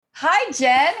Hi,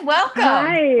 Jen. Welcome.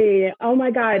 Hi. Oh my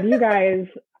God, you guys,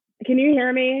 can you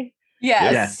hear me?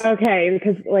 Yes. Okay,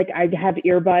 because I have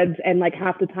earbuds and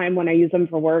half the time when I use them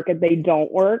for work, they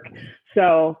don't work.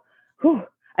 So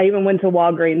I even went to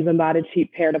Walgreens and bought a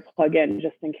cheap pair to plug in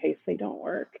just in case they don't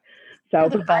work. So You're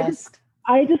the best.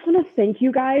 I just want to thank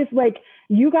you guys.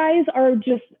 You guys are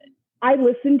just, I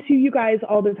listen to you guys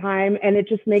all the time and it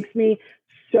just makes me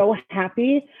so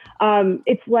happy.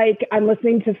 It's like I'm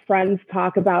listening to friends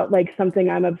talk about something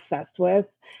I'm obsessed with.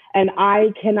 And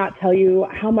I cannot tell you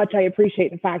how much I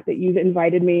appreciate the fact that you've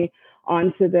invited me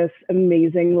onto this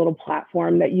amazing little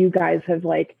platform that you guys have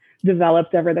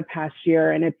developed over the past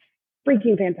year. And it's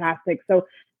freaking fantastic. So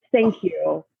thank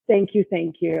you. Thank you.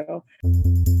 Thank you.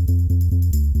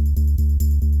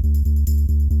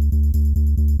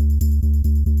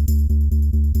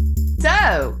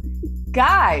 So,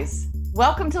 guys,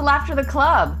 welcome to Laughter the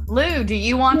Club. Lou, do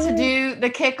you want to do the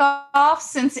kickoff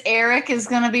since Eric is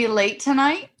going to be late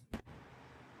tonight?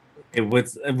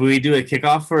 We do a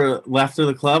kickoff for Laughter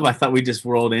the Club? I thought we just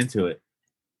rolled into it.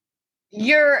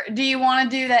 Do you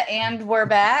want to do the "and we're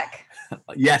back"?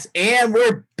 Yes, and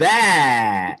we're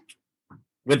back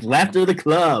with Laughter the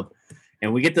Club.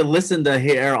 And we get to listen to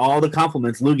hear all the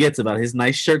compliments Lou gets about his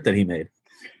nice shirt that he made.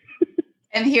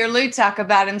 And hear Lou talk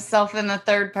about himself in the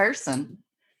third person.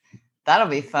 That'll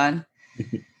be fun.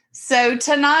 So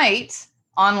tonight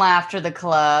on Laughter the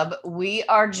Club, we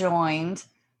are joined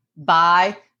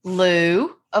by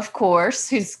Lou, of course,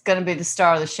 who's going to be the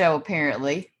star of the show,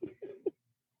 apparently.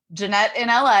 Jeanette in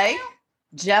LA.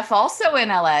 Jeff also in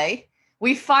LA.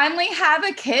 We finally have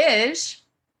a Kij.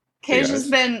 Kij has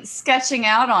been sketching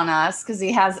out on us because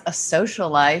he has a social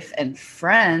life and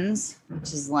friends,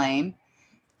 which is lame.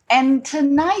 And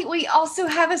tonight we also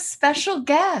have a special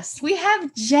guest. We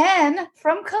have Jen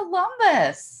from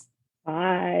Columbus.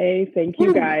 Hi. Thank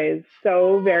you guys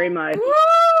so very much.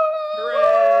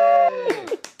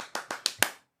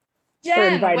 Jen, for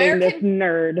inviting this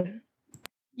nerd.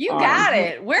 You got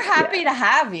it. We're happy to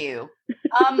have you.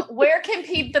 Where can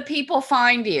the people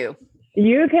find you?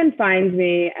 You can find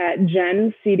me at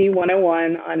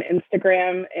JenCD101 on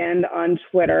Instagram and on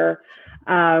Twitter.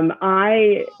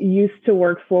 I used to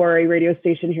work for a radio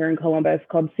station here in Columbus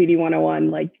called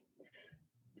CD101,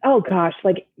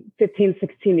 15,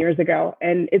 16 years ago.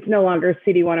 And it's no longer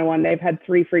CD101. They've had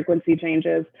 3 frequency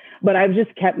changes, but I've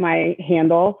just kept my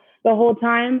handle the whole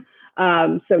time.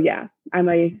 So yeah, I'm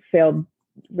a failed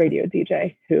radio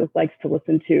DJ who likes to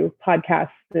listen to podcasts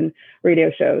and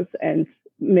radio shows and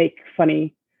make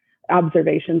funny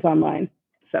observations online.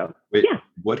 So wait,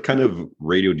 what kind of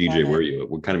radio DJ were you?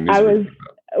 What kind of music?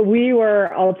 We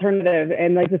were alternative.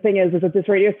 And the thing is that this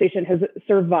radio station has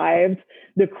survived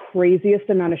the craziest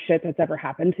amount of shit that's ever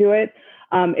happened to it.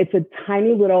 It's a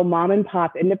tiny little mom and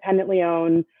pop, independently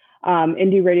owned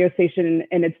indie radio station.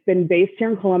 And it's been based here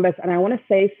in Columbus. And I want to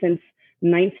say since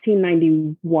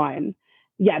 1991.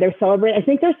 Yeah, I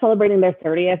think they're celebrating their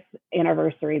 30th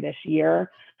anniversary this year.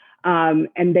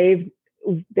 And they've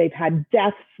had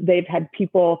deaths. They've had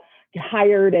people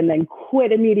hired and then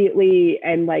quit immediately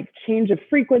and change of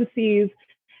frequencies,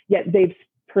 yet they've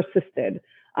persisted.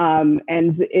 And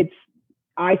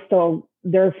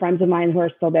there are friends of mine who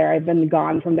are still there. I've been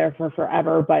gone from there for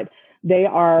forever, but they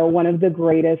are one of the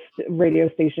greatest radio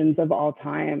stations of all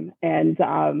time. And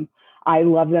I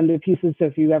love them to pieces. So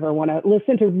if you ever want to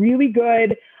listen to really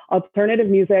good alternative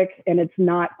music and it's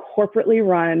not corporately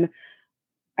run,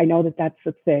 I know that that's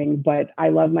the thing, but I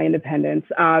love my independence.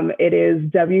 It is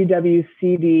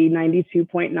WWCD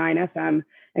 92.9 FM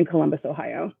in Columbus,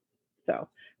 Ohio. So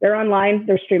they're online,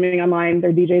 they're streaming online,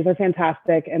 their DJs are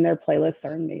fantastic, and their playlists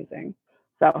are amazing.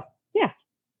 So yeah,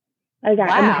 I'm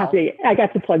happy. I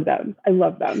got to plug them. I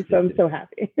love them. So I'm so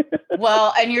happy.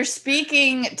 Well, and you're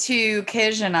speaking to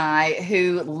Kij and I,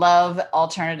 who love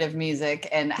alternative music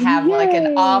and have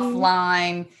an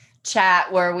offline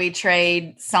chat where we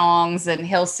trade songs and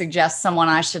he'll suggest someone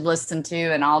I should listen to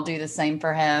and I'll do the same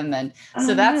for him. And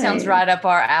so that sounds right up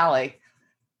our alley.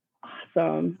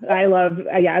 Awesome. I love,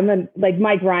 I'm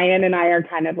Mike Ryan and I are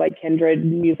kind of kindred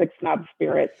music snob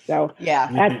spirits. So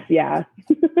that's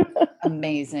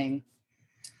amazing.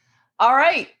 All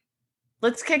right,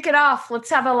 let's kick it off.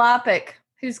 Let's have a topic.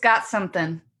 Who's got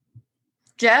something?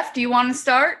 Jeff, do you want to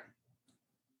start?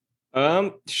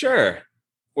 Sure.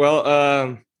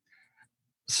 Well,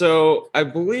 so I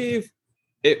believe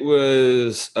it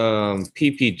was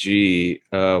PPG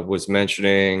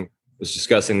was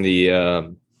discussing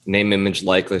the name, image,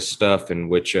 likeness stuff, and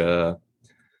which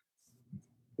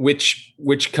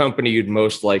company you'd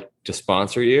most like to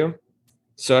sponsor you.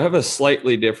 So I have a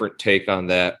slightly different take on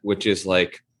that, which is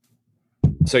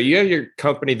so you have your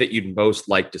company that you'd most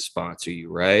like to sponsor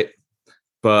you, right?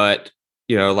 But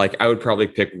like I would probably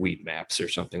pick Weed Maps or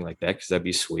something like that because that'd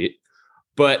be sweet.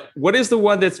 But what is the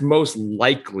one that's most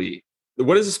likely?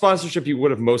 What is the sponsorship you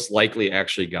would have most likely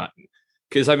actually gotten?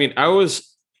 Because I mean, I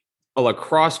was a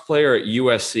lacrosse player at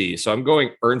USC, so I'm going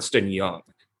Ernst and Young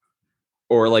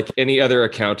or like any other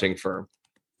accounting firm.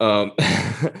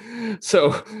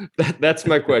 So that's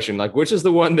my question. Like, which is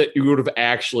the one that you would have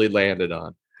actually landed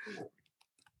on?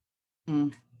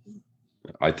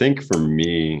 I think for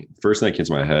me, first thing that came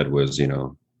to my head was,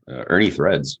 Ernie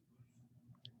Threads.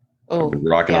 Oh, I've been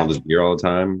rocking all this gear all the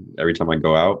time, every time I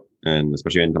go out, and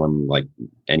especially anytime I'm like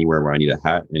anywhere where I need a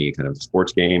hat, any kind of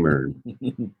sports game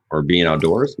or being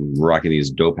outdoors, I'm rocking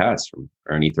these dope hats from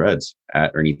Ernie Threads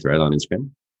at Ernie Thread on Instagram.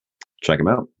 Check them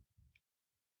out.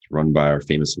 It's run by our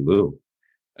famous Lou.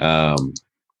 And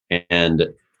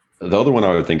the other one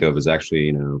I would think of is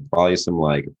actually, probably some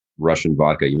like Russian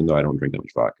vodka, even though I don't drink that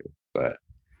much vodka, but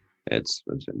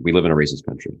we live in a racist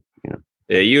country,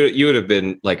 Yeah, you would have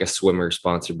been like a swimmer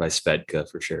sponsored by Svedka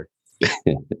for sure.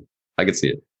 I could see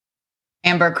it.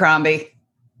 Abercrombie.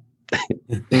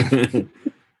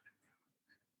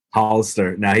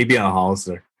 Hollister. Now he'd be on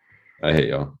Hollister. I hate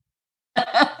y'all.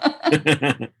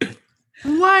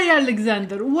 Why,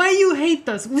 Alexander? Why you hate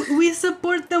us? We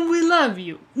support them. We love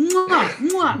you. Mwah,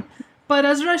 mwah. But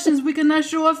as Russians, we cannot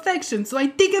show affection, so I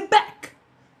take it back.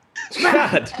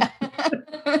 God.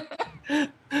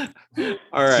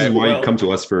 All This right. is why you come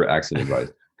to us for accent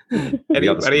advice.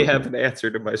 Anybody have an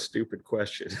answer to my stupid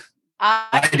question?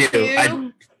 I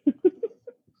do.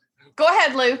 Go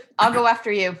ahead, Lou. I'll go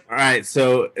after you. All right.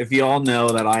 So if you all know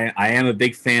that I am a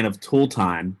big fan of Tool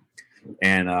Time,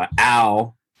 and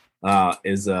Al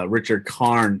is Richard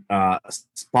Karn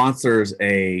sponsors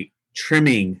a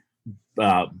trimming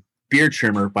beard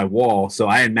trimmer by Wall. So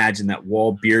I imagine that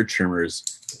Wall beard trimmers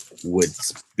would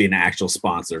be an actual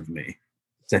sponsor of me.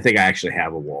 So I think I actually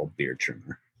have a Wall beard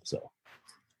trimmer. So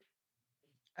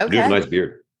Okay. You have a nice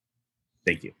beard.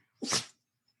 thank you.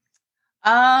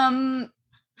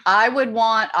 I would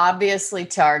want obviously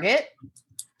Target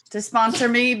to sponsor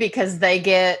me because they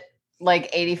get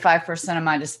like 85% of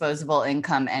my disposable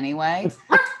income anyway.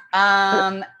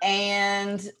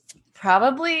 And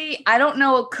probably, I don't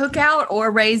know, Cookout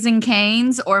or Raising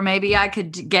Cane's, or maybe I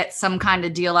could get some kind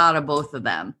of deal out of both of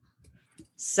them.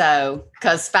 So,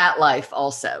 because Fat Life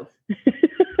also.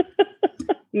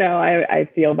 No, I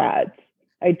feel that.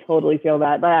 I totally feel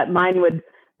that. But mine would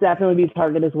definitely be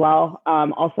Target as well.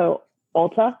 Also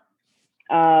Ulta,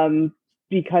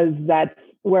 because that's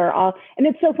where and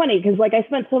it's so funny because like I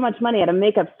spent so much money at a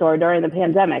makeup store during the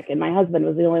pandemic, and my husband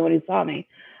was the only one who saw me.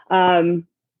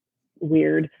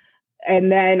 Weird.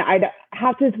 And then I'd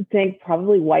have to think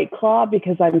probably White Claw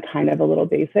because I'm kind of a little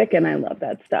basic and I love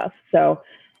that stuff. So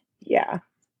yeah.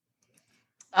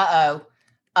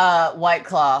 White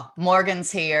Claw.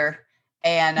 Morgan's here.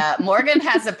 And Morgan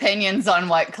has opinions on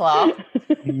White Claw.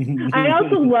 I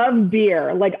also love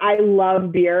beer. Like I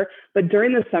love beer, but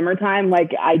during the summertime,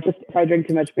 like if I drink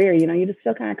too much beer, you just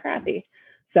feel kind of crappy.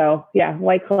 So yeah,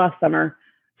 White Claw summer,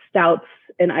 stouts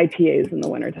and IPAs in the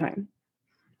wintertime.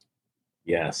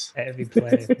 Yes. Every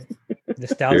play. The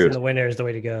stouts in the winter is the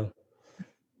way to go.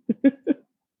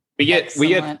 We get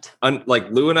Excellent. like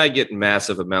Lou and I get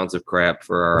massive amounts of crap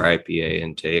for our IPA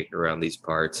intake around these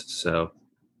parts. So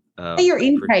your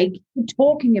intake, you're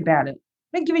talking about it.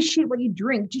 Don't give a shit what you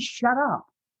drink. Just shut up.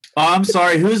 Oh, I'm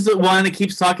sorry. Who's the one that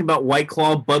keeps talking about White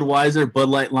Claw, Budweiser, Bud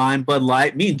Light Lime, Bud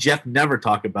Light? Me and Jeff never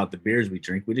talk about the beers we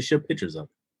drink. We just show pictures of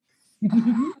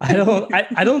them. I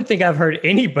don't think I've heard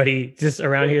anybody just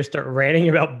around here start ranting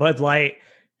about Bud Light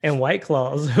and White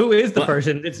Claws. Who is the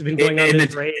person that's been going on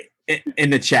this rant? In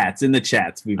the chats,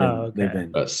 we've been. They've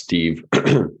been. Steve.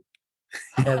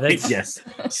 Yeah, yes,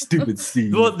 stupid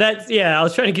Steve. Well, I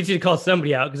was trying to get you to call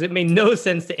somebody out because it made no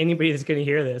sense to anybody that's going to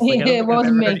hear this. Yeah, it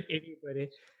wasn't me.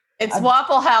 It's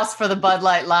Waffle House for the Bud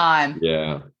Light Lime.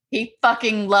 Yeah. He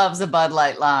fucking loves a Bud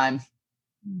Light Lime.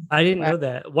 I didn't know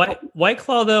that. White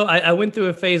Claw, though, I went through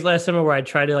a phase last summer where I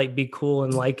tried to like be cool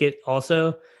and like it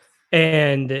also.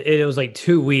 And it was like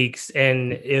 2 weeks,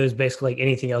 and it was basically like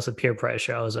anything else with peer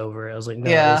pressure. I was over it. I was like,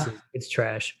 no, it's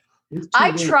trash.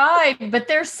 I tried, but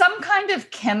there's some kind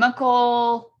of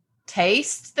chemical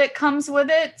taste that comes with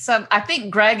it. So I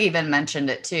think Greg even mentioned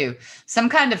it too. Some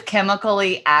kind of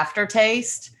chemically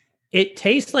aftertaste. It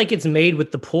tastes like it's made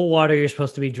with the pool water you're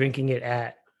supposed to be drinking it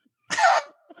at.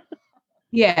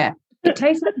 Yeah. It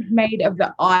tastes like it's made of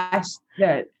the ice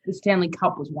that the Stanley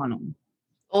Cup was won on.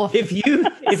 Oh, If you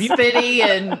spitty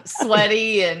and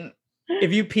sweaty and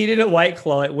If you peed in a White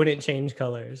Claw, it wouldn't change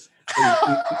colors.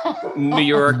 New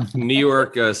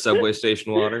York subway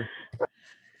station water.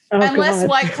 Oh, Unless God.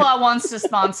 White Claw wants to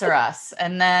sponsor us,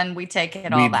 and then we take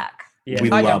it all We- back. Yeah.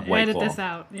 We I love don't White Edit Claw. this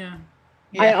out. Yeah.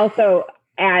 I also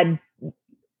add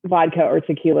vodka or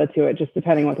tequila to it, just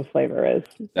depending what the flavor is.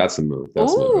 That's the move.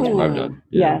 That's the move. That's what I've Ooh. done.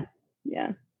 Yeah.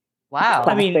 Wow.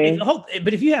 I mean, Classy.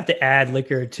 but if you have to add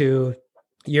liquor to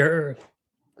your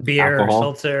beer Alcohol. or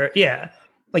seltzer, yeah,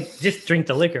 like just drink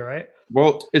the liquor, right?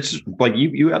 Well, it's like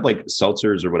you add like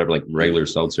seltzers or whatever, like regular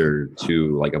seltzer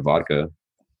to like a vodka,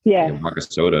 Yeah. like a vodka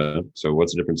soda. So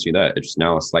what's the difference between that? It's just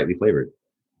now slightly flavored.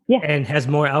 And has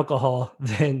more alcohol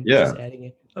than Yeah. just adding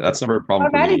it. Okay. That's never a problem.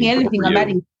 I'm for adding me, but anything. for I'm you-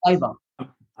 adding flavor.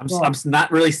 I'm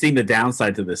not really seeing the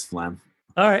downside to this, Flem.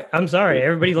 All right. I'm sorry.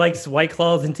 Everybody likes White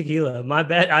Claws and tequila. My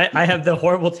bad. I have the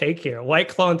horrible take here. White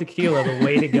Claw and tequila, the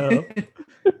way to go.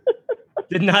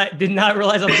 Did not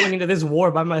realize I'm going into this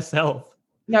war by myself.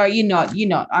 No, you're not. You're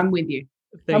not. I'm with you.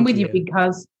 I'm with you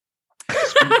because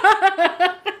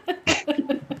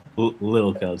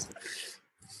Little cuz.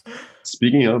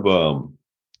 Speaking of,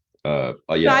 yeah,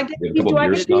 I we have a couple do I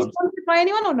beer get to be snobs. sponsored by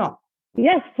anyone or not?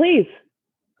 Yes, please.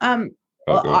 Well,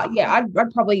 Okay. yeah, I'd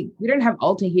probably. We don't have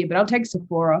Ulta here, but I'll take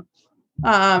Sephora,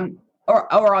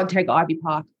 or I'll take Ivy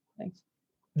Park. Thanks.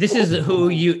 This is who.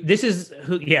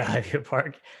 Yeah, Ivy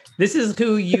Park. This is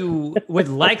who you would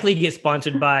likely get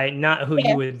sponsored by, not who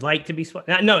you would like to be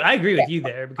sponsored. No, I agree with you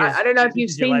there. Because I don't know if this you've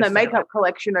is your seen the lifestyle. makeup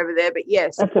collection over there, but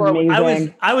yes, That's Sephora.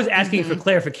 amazing. I was asking for Mhm.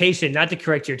 clarification, not to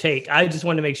correct your take. I just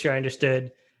wanted to make sure I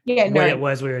understood Yeah, no, what it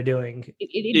was we were doing.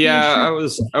 it'd be Yeah,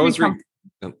 true-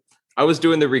 I was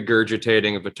doing the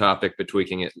regurgitating of a topic but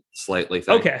tweaking it slightly.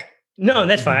 Thank you. Okay, no,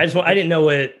 that's fine. I didn't know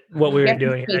what we were Yeah,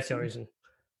 doing here. That's the only reason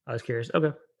I was curious.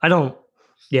 Okay, I don't.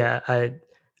 Yeah,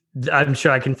 I'm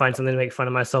sure I can find something to make fun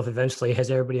of myself eventually. Has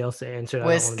everybody else answered? I don't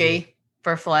wanna be- Whiskey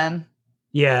for Flynn.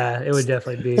 Yeah, it would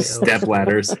definitely be Step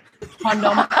ladders.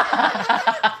 condom.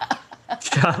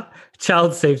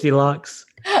 child safety locks,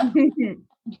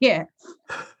 Yeah,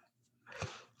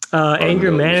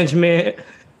 anger those. management.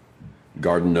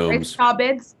 Garden race gnomes.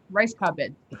 car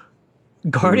beds.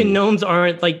 Garden gnomes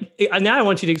aren't like. Now I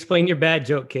want you to explain your bad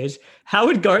joke, Kish. How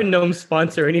would garden gnomes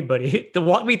sponsor anybody? To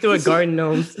walk me through a garden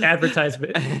gnomes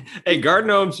advertisement. Hey, Garden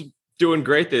Gnome's doing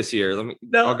great this year.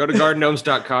 I'll go to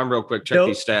gardengnomes.com real quick, check Nope.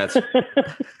 these stats.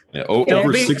 Yeah, Don't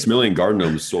over be- 6 million garden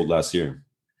gnomes sold last year.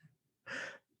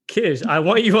 Kish, I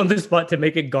want you on the spot to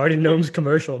make a garden gnomes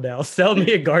commercial now. Sell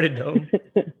me a garden gnome.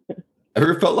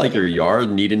 Ever felt like your yard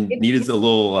needed a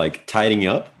little like tidying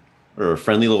up, or a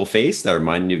friendly little face that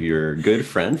reminded you of your good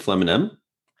friend Flem and M?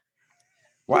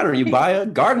 Why don't you buy a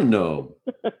garden gnome?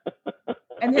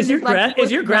 And Is then your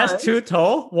there's, grass gnomes. too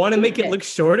tall? Want to make it look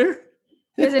shorter?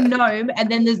 There's a gnome, and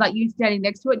then there's like you standing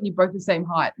next to it, and you're both the same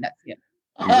height, and that's it.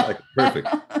 Exactly. Perfect.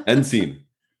 End scene.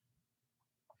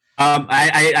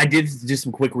 I did do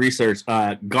some quick research.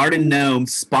 Garden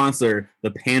Gnomes sponsor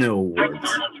the Pano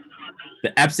Awards. The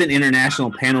Epson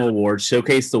International Pano Awards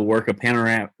showcase the work of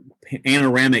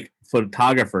panoramic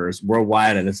photographers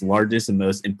worldwide at its largest and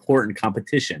most important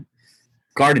competition.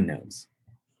 Garden Gnomes.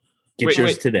 Get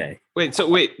yours today.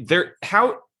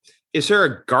 How is there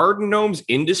a Garden Gnomes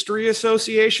Industry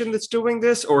Association that's doing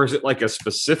this, or is it like a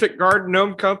specific Garden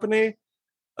Gnome company?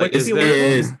 Like,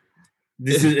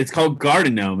 It's called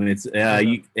Garden Gnome, and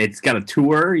it's got a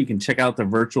tour. You can check out the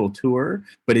virtual tour,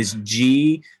 but it's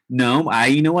G Gnome.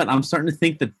 You know what? I'm starting to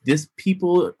think that this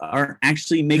people are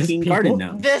actually making garden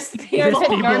gnomes. This You know,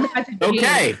 people. gnome has a G.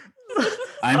 Okay,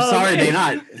 I'm Oh, sorry, okay. they're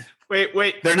not. Wait,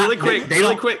 They're really not- quick, they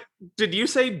really don't- quick. Did you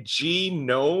say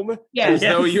genome? Yeah, As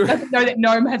though you doesn't know that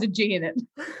gnome has a G in it.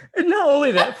 And not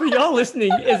only that, for y'all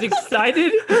listening, as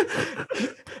excited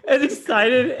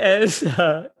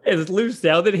as Lou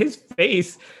sounded, his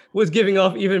face was giving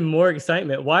off even more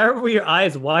excitement. Why are your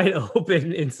eyes wide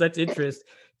open in such interest?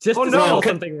 Just Oh, to no. spell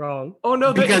something wrong. Oh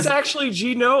no, Because- it's actually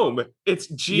genome. It's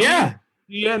G. Yeah,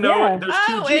 Yeah, no, Yeah. there's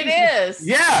Oh, two G's. it is.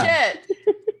 Yeah.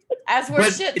 Shit. As we're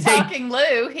But shit they- talking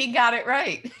Lou, he got it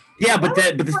right. yeah, but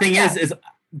the thing is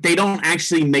they don't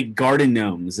actually make garden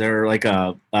gnomes. They're like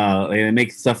they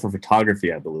make stuff for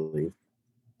photography, I believe.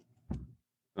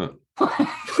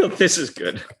 This is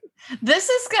good. This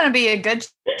is going to be a good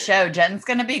show. Jen's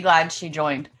going to be glad she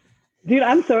joined. Dude,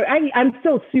 I'm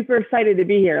still super excited to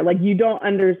be here. Like, you don't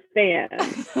understand.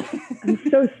 I'm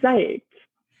so psyched.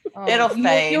 It'll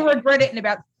fade. You'll regret it in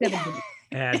about 7 minutes.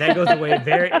 Yeah, that goes away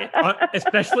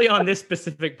especially on this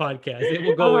specific podcast. It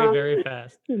will go away very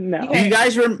fast. No. Do you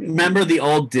guys remember the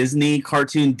old Disney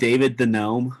cartoon David the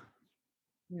Gnome?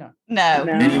 No. No.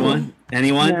 No. Anyone?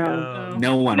 Anyone? No.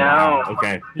 No one. No. Wow.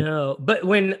 Okay. No, but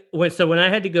when I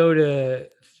had to go to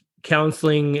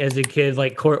counseling as a kid,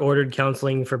 like court ordered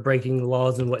counseling for breaking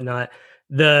laws and whatnot,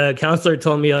 the counselor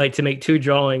told me like to make 2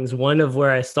 drawings, one of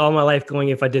where I saw my life going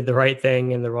if I did the right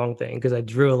thing and the wrong thing, because I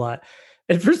drew a lot.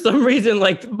 And for some reason,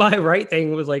 like my right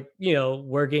thing was like,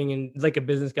 working and like a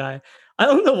business guy. I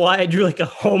don't know why I drew like a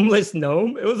homeless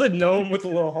gnome. It was a gnome with a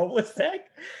little homeless tag.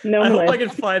 I hope I can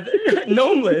find it.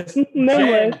 Gnomeless.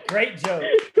 Gnomeless. Jen, great joke.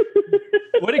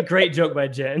 What a great joke by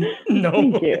Jen.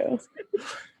 Gnomeless.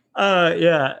 Thank you.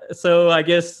 Yeah. So I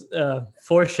guess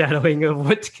foreshadowing of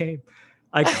what came.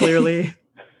 I clearly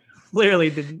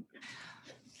didn't.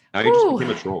 Now you just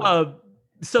became a troll.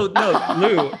 So no,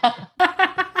 Lou.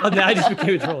 Now I just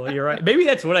became a troll. You're right. Maybe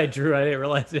that's what I drew. I didn't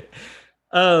realize it.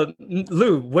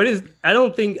 Lou, what is? I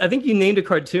think you named a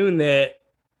cartoon that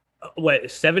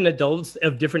 7 adults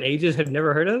of different ages have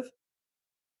never heard of.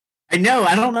 I know.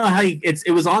 I don't know how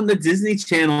it was on the Disney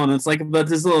Channel, and it's like about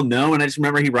this little gnome, and I just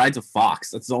remember he rides a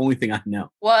fox. That's the only thing I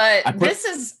know. What?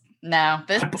 This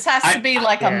has to be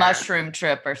like a mushroom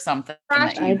trip or something.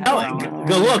 Go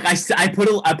look. I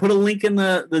put a link in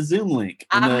the Zoom link.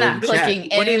 I'm not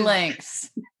clicking any links.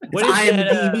 What is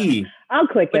IMDb? I'll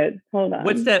click it. Hold on.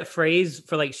 What's that phrase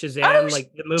for like Shazam,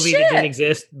 like the movie that didn't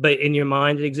exist, but in your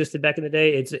mind it existed back in the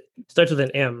day? It starts with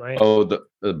an M, right? Oh, the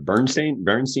Bernstein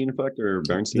effect or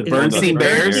Bernstein? The Bernstein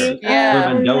Bears?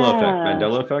 Yeah.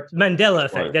 Mandela effect? Mandela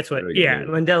effect. Right. That's what. Yeah,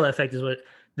 Mandela effect is what.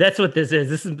 That's what this is.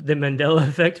 This is the Mandela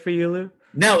effect for you, Lou?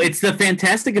 No, it's the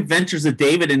fantastic adventures of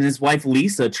David and his wife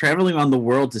Lisa traveling around the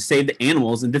world to save the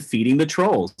animals and defeating the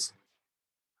trolls.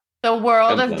 The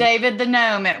World of David the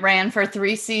Gnome. It ran for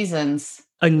 3 seasons.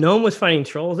 A gnome was fighting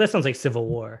trolls? That sounds like Civil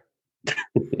War.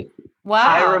 Wow.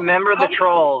 I remember the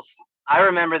trolls. I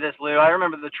remember this, Lou. I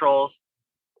remember the trolls.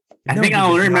 I think I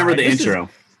only remember the intro.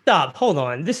 Stop. Hold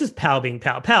on. This is Pal being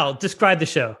Pal. Pal, describe the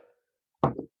show.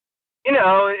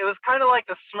 It was kind of like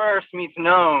the Smurfs meets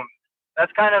Gnome.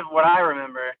 That's kind of what I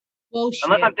remember. Bullshit.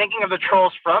 Unless I'm thinking of the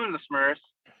trolls from the Smurfs,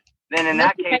 then in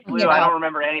that case, Lou, I don't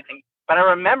remember anything. But I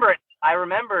remember it. I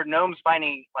remember gnomes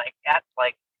fighting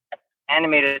like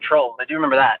animated trolls. I do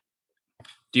remember that.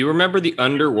 Do you remember the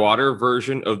underwater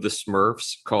version of the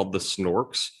Smurfs called the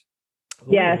Snorks?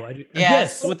 Yes.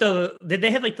 Yes. With did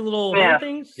they have like the little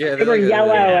things? Yeah, they were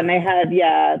yellow and they had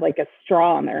like a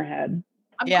straw on their head.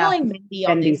 I'm calling Mindy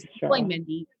on this. I'm calling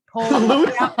Mindy.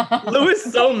 Lou is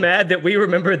so mad that we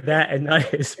remember that and not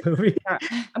his movie.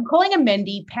 I'm calling him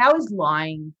Mindy. Pow is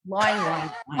lying.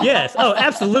 Yes. Oh,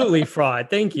 absolutely fraud.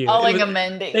 Thank you. Calling him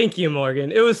Mindy. Thank you,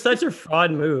 Morgan. It was such a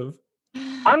fraud move.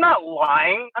 I'm not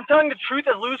lying. I'm telling the truth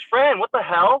as Lou's friend. What the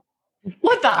hell?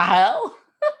 What the hell?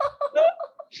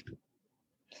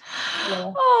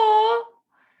 Oh.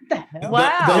 What the hell?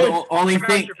 Wow. The only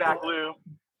thing. Back, Lou.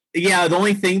 Yeah, the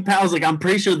only thing, pal, is like I'm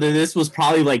pretty sure that this was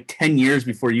probably like 10 years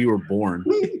before you were born.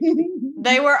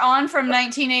 They were on from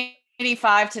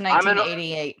 1985 to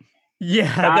 1988.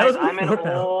 Yeah, guys, I'm an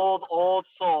old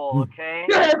soul, okay?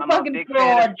 I'm a big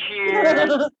fan of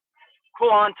Cheers,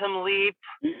 Quantum Leap.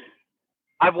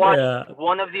 I've watched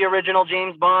one of the original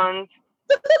James Bonds.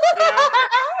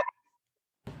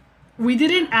 We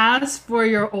didn't ask for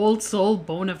your old soul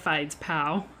bona fides,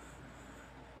 pal.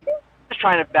 Just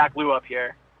trying to back Lou up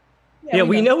here. Yeah,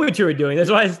 we know what you were doing. That's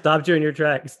why I stopped you in your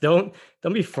tracks. Don't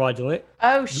be fraudulent.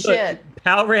 Oh shit! Look,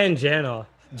 Pal ran Jen off.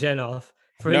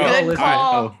 For Good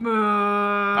call.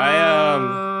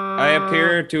 I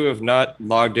appear to have not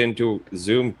logged into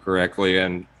Zoom correctly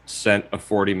and sent a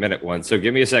 40-minute one. So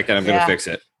give me a second. I'm going to fix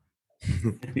it.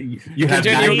 You have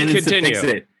 9 minutes to fix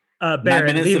it. Barrett, 9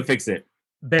 minutes to fix it.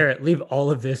 Barrett, leave all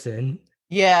of this in.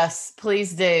 Yes,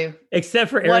 please do.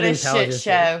 Except for what a shit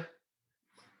show.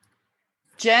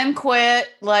 Jen quit.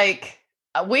 Like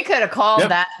we could have called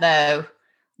that though.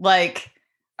 Like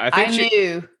I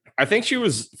knew. I think she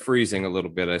was freezing a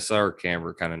little bit. I saw her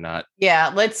camera kind of not.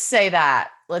 Yeah, let's say that.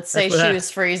 Let's say she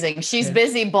was freezing. She's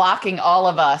busy blocking all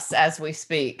of us as we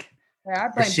speak.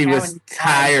 She was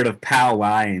tired of Pal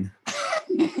lying.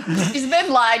 She's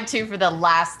been lied to for the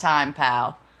last time,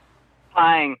 Pal.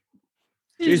 Lying.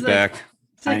 She's back.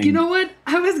 It's like, you know what?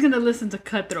 I was going to listen to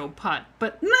Cutthroat Pot,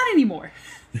 but not anymore.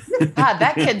 God,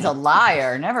 that kid's a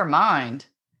liar. Never mind.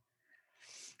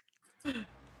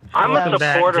 I'm a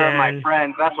supporter of my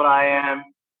friends. That's what I am.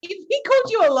 He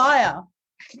called you a liar.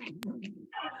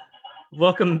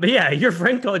 Welcome. Yeah, your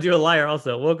friend called you a liar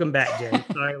also. Welcome back, Jen.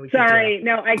 Sorry.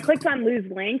 No, I clicked on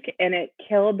Lou's link and it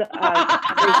killed everything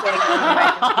on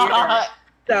my computer.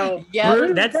 So,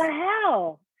 yeah, that's the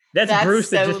hell. That's Bruce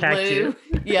that so just hacked you.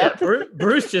 Yep.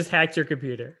 Bruce just hacked your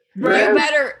computer. You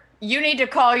better You need to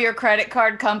call your credit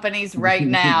card companies right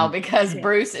now because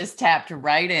Bruce is tapped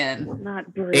right in.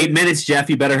 Not Bruce. 8 minutes, Jeff.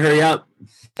 You better hurry up.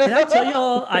 Did I tell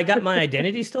y'all I got my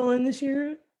identity stolen this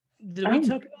year? Did we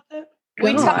talk about that?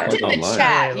 We God. talked in the Online.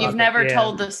 chat. Yeah, You've never yeah.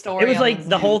 told the story. It was on like the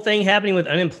Zoom. whole thing happening with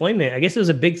unemployment. I guess it was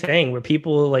a big thing where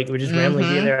people like were just randomly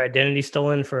getting their identity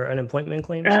stolen for unemployment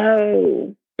claims.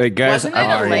 Oh. Hey guys, Wasn't it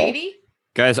a lady?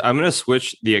 guys, I'm gonna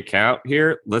switch the account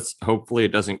here. Let's hopefully it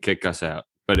doesn't kick us out.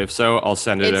 But if so, I'll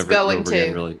send it It's over going again.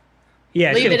 to. Really.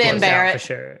 Yeah, Leave it's it gonna in, close out Barrett. for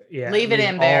sure. Yeah, Leave it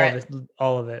in, all Barrett. of it,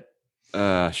 all of it.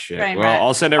 Shit. Train Well, wreck.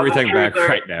 I'll send everything I'm back sure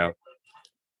right now.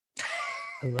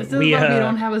 This is why we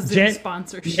don't have a Zoom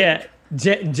sponsorship. Yeah,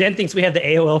 Jen thinks we have the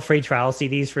AOL free trial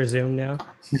CDs for Zoom now.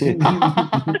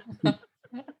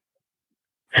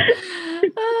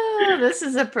 Oh, this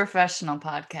is a professional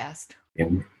podcast.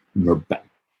 And we're back.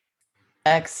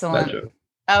 Excellent. Gotcha.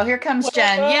 Oh, here comes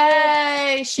Jen.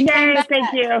 Yay! She came Yay, back.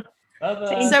 thank you.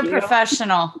 So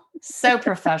professional. So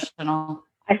professional.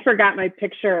 I forgot my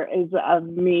picture is of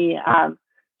me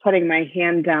putting my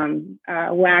hand down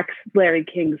wax Larry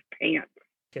King's pants.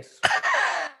 Yes.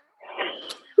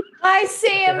 Hi,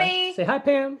 Sammy. Say hi,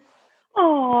 Pam.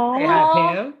 Oh, Say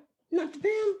hi, Pam. Not to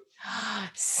Pam.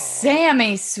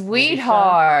 Sammy,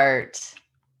 sweetheart.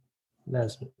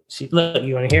 That's she. Look,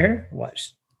 you want to hear her?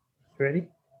 Watch. You ready?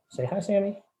 Say hi,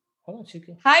 Sammy. Hold on,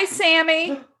 Chuka. Hi,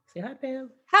 Sammy. Say hi, Pam.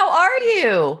 How are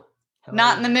you? How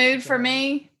Not are in the you? mood for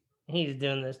me? He's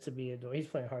doing this to be adored. He's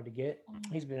playing hard to get.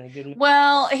 He's been in a good mood.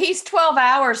 Well, he's 12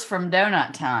 hours from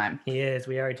donut time. He is.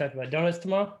 We already talked about donuts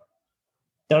tomorrow.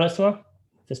 Donuts tomorrow?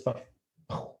 Fist bump.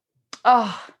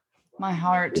 Oh, my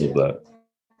heart. Love that.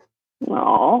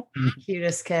 no.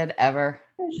 Cutest kid ever.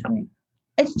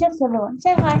 It's just everyone.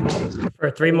 Say hi. For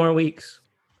 3 more weeks.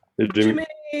 Hey, Jimmy.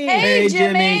 Hey,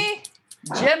 Jimmy.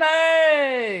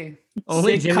 Jimmy.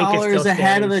 Only 6 Jimmy can callers still ahead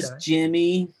stand of and us, shine.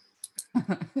 Jimmy.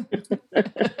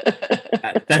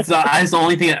 That's the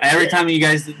only thing. Every time you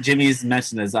guys, Jimmy's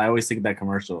mentioned this, I always think of that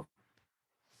commercial.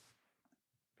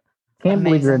 Can't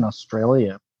believe you're in Amazing.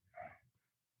 Australia.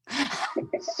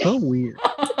 So weird.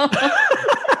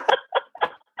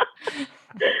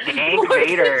 Hank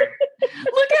Vader.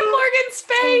 Look at Morgan's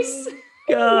face.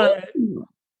 God.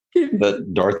 The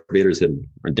Darth Vader's hidden,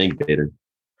 or Dank Vader.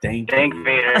 Thank Hank you.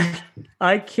 Vader.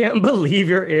 I can't believe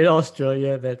you're in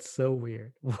Australia. That's so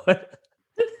weird. What?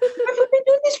 I've been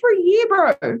doing this for a year,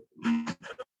 bro.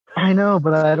 I know,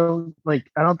 but I don't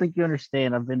think you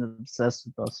understand. I've been obsessed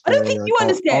with I don't Australia think you all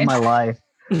understand. my life.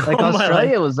 Like All my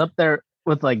Australia life. was up there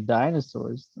with like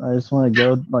dinosaurs. I just want to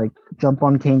go like jump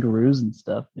on kangaroos and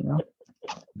stuff, you know.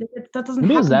 That doesn't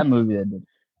Maybe it was that happen. movie that did.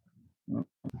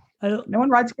 I don't. No one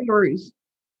rides kangaroos.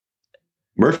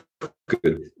 Murph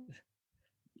good.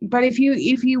 But if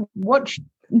you watch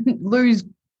Lou's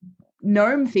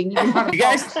gnome thing, you can run Do you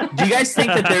guys think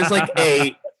that there's like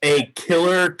a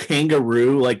killer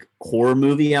kangaroo like horror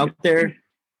movie out there?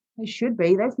 They should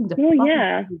be. Those things are Well, fucking-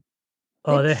 yeah.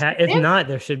 Oh, if not,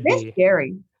 there should They're be.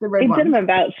 scary. The red They ones. did them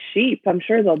about sheep. I'm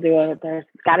sure they'll do it. There's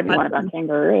got to be I- one about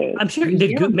kangaroos. I'm sure New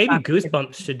Zealand maybe stuff.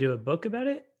 Goosebumps should do a book about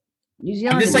it. New I'm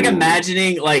Zealand. just like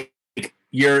imagining like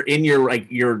you're in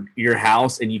your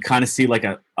house and you kind of see like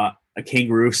a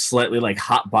kangaroo slightly like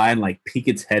hop by and like peek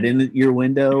its head in your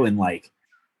window and like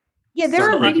Yeah, there are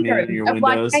start breaking into videos your of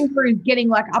like windows. kangaroos getting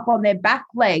like up on their back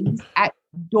legs at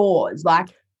doors, like,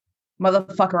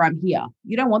 motherfucker, I'm here.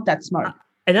 You don't want that smoke.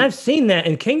 And I've seen that,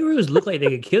 and kangaroos look like they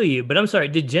could kill you. But I'm sorry,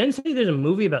 did Jen say there's a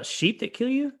movie about sheep that kill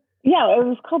you? Yeah, it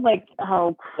was called like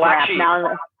Black Sheep.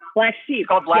 Now, Black Sheep. It's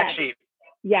called Black yes. Sheep.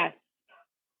 Yes.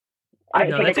 I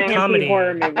It's know, like that's a campy comedy.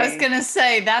 horror movie. I was gonna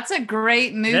say that's a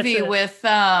great movie That's a-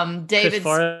 with David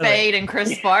Farley. Spade and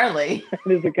Chris Farley.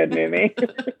 It is a good movie.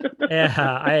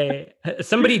 Yeah,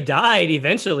 somebody died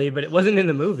eventually, but it wasn't in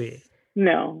the movie.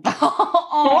 No,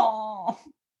 Oh,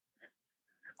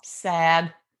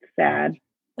 sad. sad.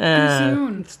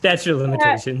 soon. Statute of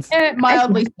limitations.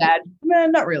 Mildly sad. No,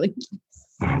 not really.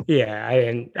 Yeah,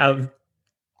 I'm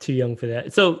too young for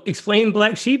that. So explain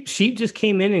Black Sheep. Sheep just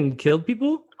came in and killed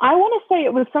people? I want to say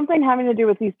it was something having to do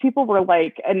with these people were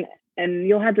like, and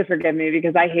you'll have to forgive me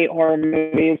because I hate horror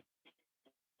movies.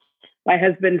 My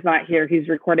husband's not here; he's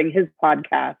recording his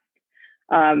podcast.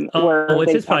 What's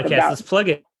they his talk podcast? about- Let's plug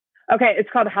it. Okay, it's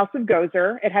called House of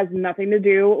Gozer. It has nothing to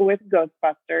do with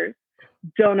Ghostbusters.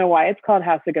 Don't know why it's called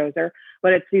House of Gozer,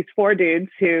 but it's these 4 dudes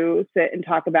who sit and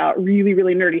talk about really,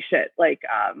 really nerdy shit like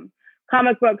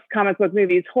comic books, comic book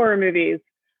movies, horror movies,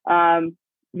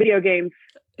 video games.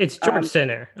 It's George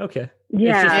Center. Okay.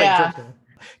 Yeah. It's just Yeah. George Center.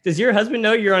 Does your husband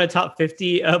know you're on a top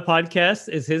 50 podcast?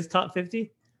 Is his top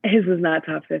 50? His was not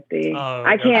top 50. Oh,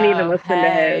 I can't even Oh, listen to his.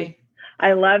 hey.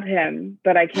 I love him,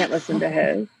 but I can't listen to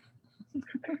his.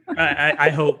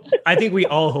 I think we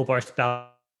all hope our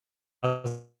spouses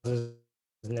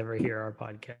never hear our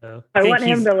podcast. I want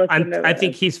him to listen to I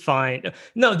think he's fine.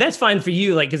 No, that's fine for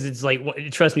you. Like, because it's like,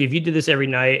 trust me, if you did this every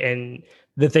night and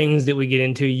the things that we get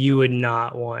into, you would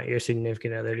not want your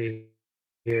significant other to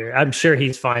hear. I'm sure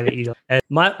he's fine that you don't. And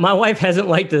my wife hasn't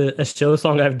liked a show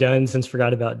song I've done since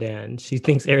Forgot About Dan. She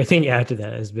thinks everything after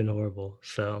that has been horrible.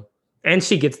 So, and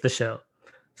she gets the show.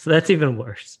 So that's even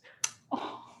worse.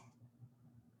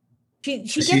 She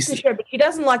gets the show, but she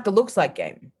doesn't like the Looks Like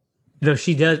game. No,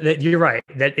 she does. You're right.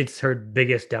 That it's her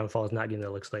biggest downfall is not getting the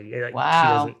Looks Like.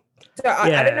 Wow. She so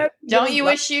I don't know. Don't you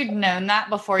wish you'd known that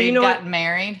before you got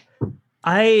married?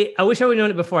 I wish I would have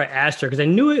known it before I asked her, because I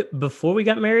knew it before we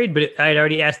got married, but I had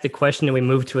already asked the question and we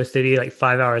moved to a city like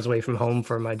 5 hours away from home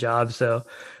for my job. So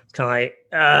it's kind of like,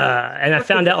 and I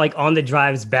found out like on the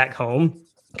drives back home,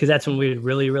 because that's when we would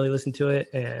really, really listen to it.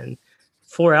 And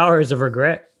 4 hours of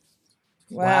regret.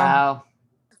 Wow.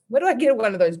 Where do I get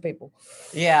one of those people?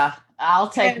 Yeah, I'll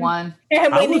take one.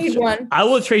 And we need one. I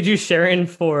will trade you Sharon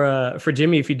for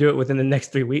Jimmy if you do it within the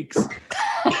next 3 weeks.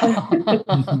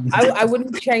 I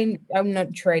wouldn't change. I'm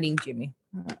not trading Jimmy.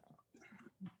 All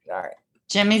right.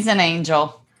 Jimmy's an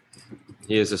angel.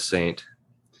 He is a saint.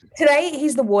 Today,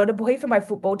 he's the water boy for my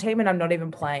football team, and I'm not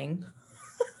even playing.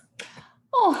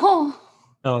 Oh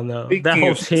no. That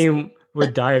whole team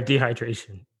would die of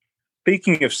dehydration.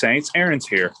 Speaking of saints, Aaron's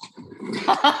here.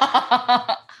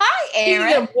 Hi,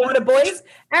 Aaron. Speaking of water boys,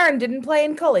 Aaron didn't play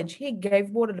in college. He gave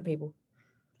water to people.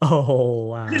 Oh,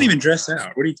 wow. He didn't even dress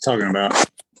out. What are you talking about?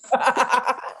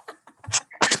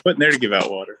 Wasn't there to give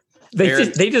out water.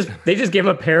 They just gave him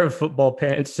a pair of football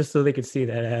pants just so they could see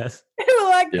that ass.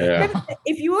 Like, Yeah.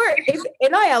 if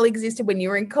NIL existed when you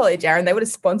were in college, Aaron, they would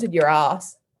have sponsored your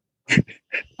ass.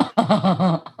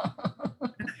 I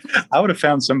would have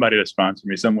found somebody to sponsor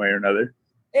me some way or another.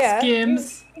 Yeah.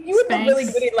 Skims. You would look really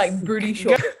good in like booty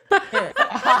shorts.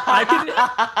 I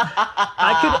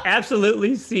could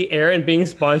absolutely see Aaron being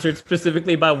sponsored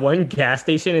specifically by one gas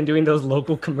station and doing those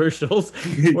local commercials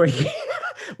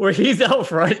where he's out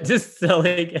front just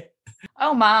selling.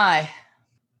 Oh my.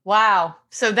 Wow.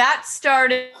 So that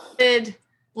started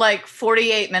like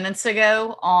 48 minutes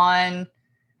ago on,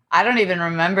 I don't even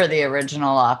remember the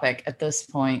original topic at this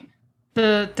point.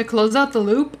 To close out the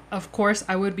loop, of course,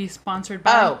 I would be sponsored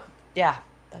by Oh, yeah,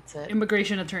 that's it.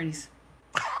 immigration attorneys.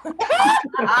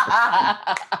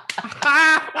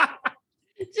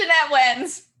 Jeanette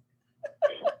wins.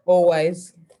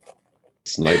 Always.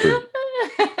 Sniper.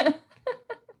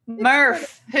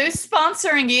 Murph, who's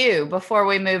sponsoring you before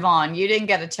we move on? You didn't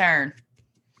get a turn.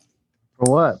 For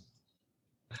what?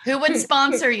 Who would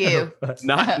sponsor you?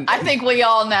 Not, I think we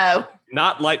all know.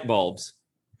 not light bulbs.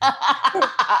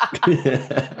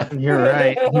 You're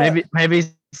right. Maybe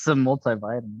some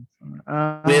multivitamins.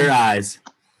 Clear eyes.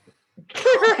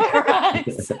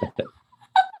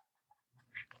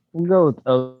 We'll go with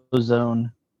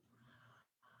ozone.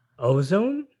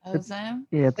 Ozone? Ozone?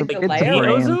 Yeah, it's a Like a brand. layer?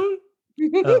 Ozone?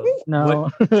 Oh,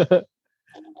 No,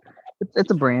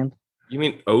 it's a brand. You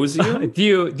mean Ozium? do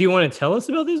you want to tell us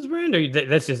about this brand, or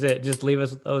that's just it? Just leave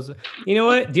us with ozone. You know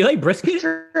what? Do you like brisket?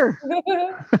 Sure.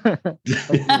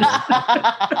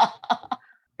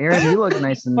 Aaron, you look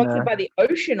nice and Sponsored by the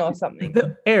ocean or something.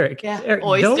 Eric, Yeah, Eric,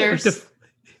 oysters.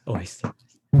 Oysters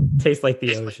taste like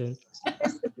the ocean.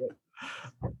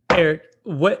 Eric,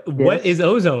 what is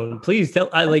ozone? Please tell.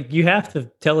 You have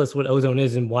to tell us what ozone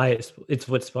is and why it's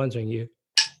what's sponsoring you.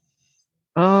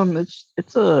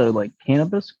 It's a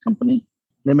cannabis company.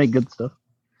 They make good stuff.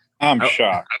 I'm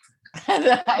shocked.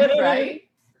 Right?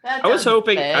 I was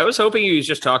hoping he was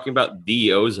just talking about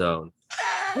the ozone.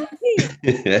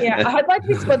 Yeah, I'd like to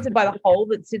be sponsored by the hole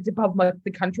that sits above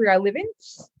the country I live in.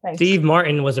 Thanks. Steve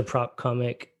Martin was a prop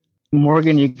comic.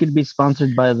 Morgan, you could be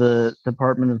sponsored by the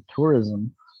Department of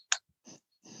Tourism.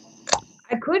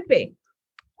 I could be.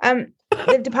 The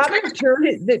Department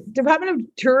of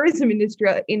Tourism industry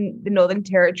in the Northern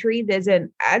Territory. There's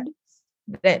an ad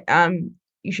that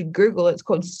you should Google. It's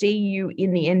called "CU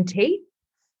in the NT,"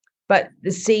 but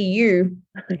the CU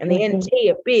and the NT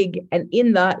are big, and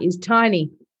in the is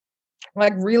tiny,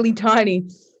 like really tiny.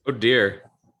 Oh dear.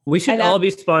 We should And, all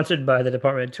be sponsored by the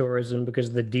Department of Tourism because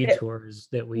of the detours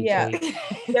that we take.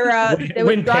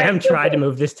 When Pam tried to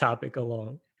move this topic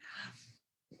along.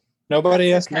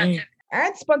 Nobody asked me.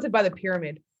 And sponsored by the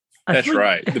Pyramid. That's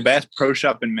right. The Bass Pro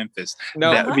Shop in Memphis.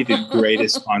 No. That would be the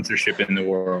greatest sponsorship in the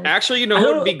world. Actually, you know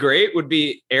what would be great? Would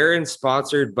be Aaron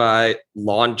sponsored by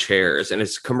lawn chairs, and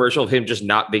it's a commercial of him just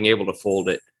not being able to fold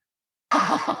it.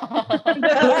 That's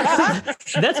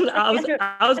what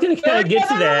I was going to kind of get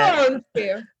to that.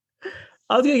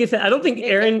 I was going to get to that. I don't think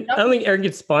Aaron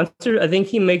gets sponsored. I think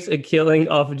he makes a killing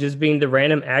off of just being the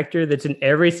random actor that's in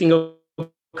every single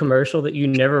commercial that you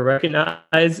never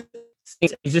recognize.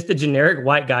 He's just a generic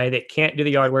white guy that can't do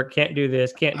the yard work, can't do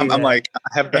this, can't do that. I'm like, I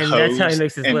have the and hose. That's how he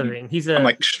makes his living. I'm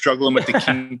like struggling with the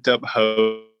kinked up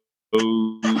hose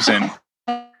and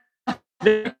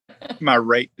my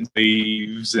rake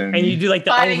leaves and you do like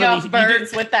the fighting overly, off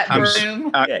birds with that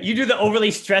broom. You do the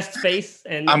overly stressed face,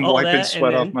 and I'm all wiping that,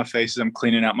 sweat off my face as I'm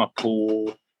cleaning out my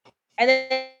pool. And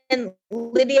then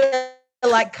Lydia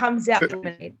like comes out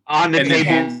on the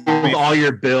table with all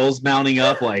your bills mounting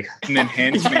up, like, and then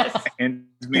hands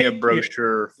me a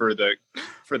brochure for the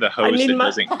hose that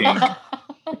doesn't kink.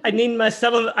 I need my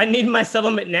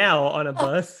settlement now on a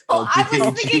bus. I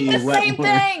was thinking the same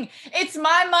thing. It's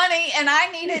my money and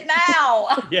I need it now.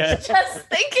 Yeah. Just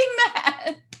thinking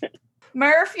that.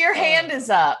 Murph, your hand is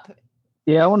up.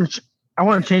 Yeah, I want to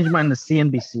change mine to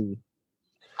CNBC.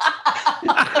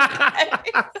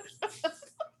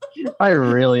 I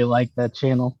really like that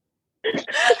channel.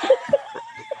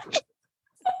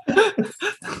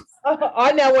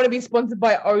 I now want to be sponsored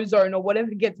by Ozone or whatever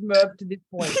gets Murph to this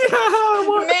point.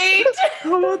 I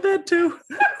want that too.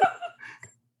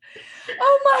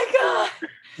 Oh my God.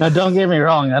 Now, don't get me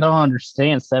wrong. I don't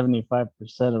understand 75%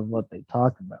 of what they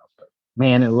talk about, but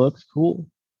man, it looks cool.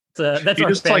 That's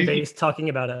our fan base talking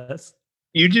about us.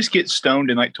 You just get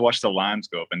stoned and like to watch the lines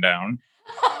go up and down.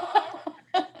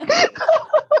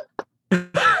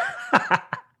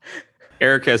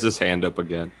 Eric has his hand up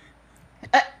again.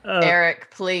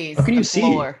 Eric, please. How can you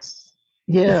see?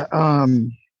 Yeah.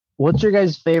 What's your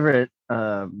guys' favorite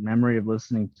memory of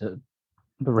listening to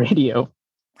the radio?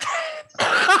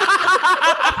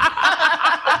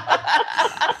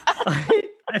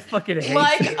 I fucking hate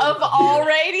like you. of all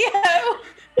radio.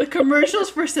 The commercials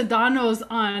for Sedanos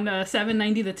on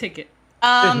 790 the ticket.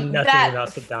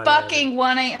 That fucking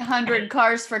 1-800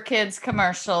 Cars for Kids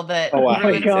commercial that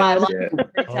ruins my life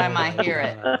every time I hear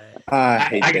it. I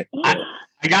hate it.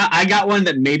 I got one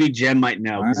that maybe Jen might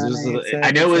know. I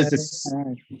know it was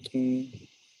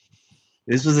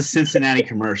this was a Cincinnati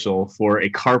commercial for a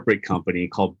carpet company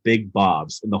called Big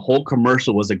Bob's, and the whole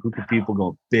commercial was a group of people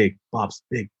going Big Bob's,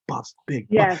 Big Bob's, Big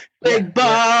Bob's, Big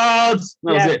Bob's.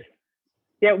 That was it.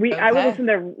 Yeah, I would listen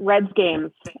to Reds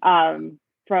games from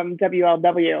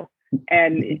WLW,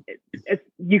 and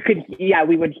we'd hear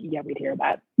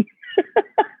that.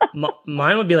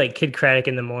 Mine would be like Kid Craddock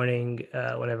in the morning.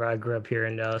 Whenever I grew up here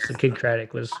in Dallas, so Kid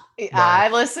Craddock was. I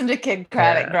listened to Kid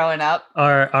Craddock growing up.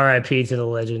 R.I.P. to the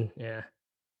legend. Yeah.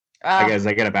 Hi guys,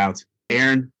 I gotta bounce.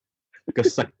 Aaron, go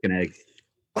suck an egg.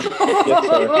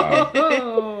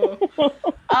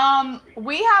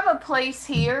 We have a place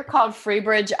here called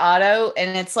Freebridge Auto,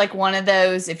 and it's like one of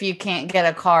those, if you can't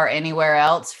get a car anywhere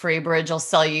else, Freebridge will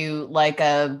sell you like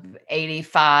a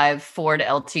 85 Ford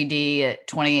LTD at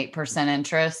 28%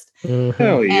 interest.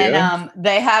 Hell yeah. And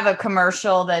they have a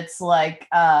commercial that's like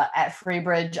at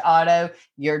Freebridge Auto,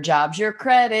 your job's your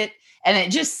credit. And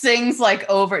it just sings like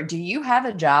over, do you have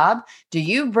a job? Do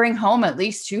you bring home at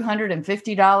least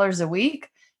 $250 a week?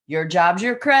 Your job's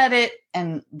your credit.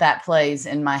 And that plays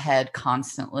in my head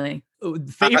constantly.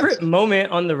 Favorite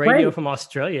moment on the radio from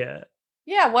Australia?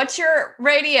 Yeah. What's your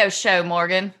radio show,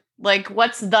 Morgan? Like,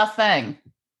 what's the thing?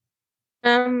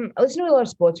 I listen to a lot of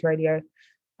sports radio.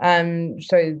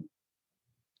 So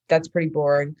that's pretty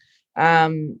boring.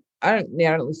 I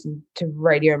don't listen to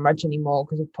radio much anymore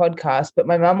because of podcasts, but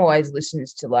my mum always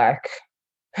listens to like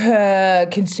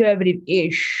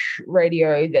conservative-ish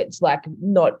radio that's like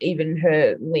not even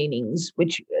her leanings,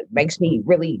 which makes me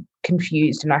really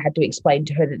confused. And I had to explain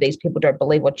to her that these people don't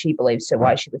believe what she believes, so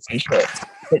why is she listening to it?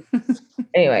 But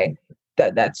anyway,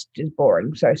 that's just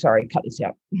boring. So sorry, cut this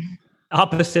out.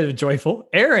 Opposite of joyful.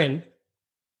 Aaron,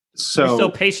 so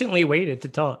patiently waited to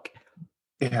talk.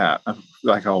 Yeah,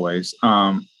 like always.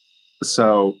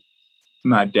 So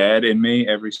my dad and I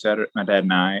every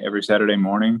Saturday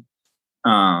morning,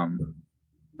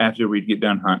 after we'd get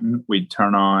done hunting, we'd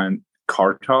turn on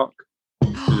Car Talk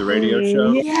to the radio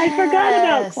show. Yeah, I forgot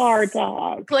about Car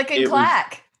Talk. Click and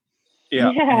clack.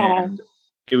 And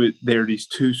there are these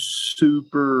two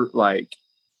super like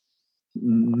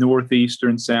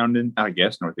northeastern sounding,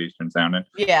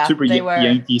 yeah, super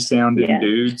Yankee sounding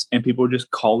dudes, and people would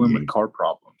just call in with car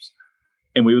problems,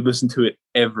 and we would listen to it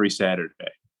every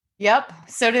Saturday. Yep,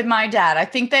 so did my dad. I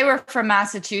think they were from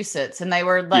Massachusetts, and they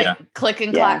were like click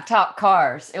and clack talk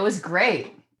cars. It was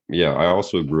great. Yeah, I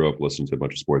also grew up listening to a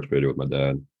bunch of sports radio with my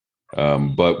dad.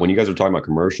 But when you guys are talking about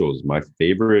commercials, my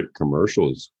favorite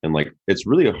commercials, and like it's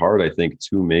really hard, I think,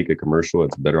 to make a commercial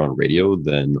that's better on radio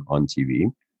than on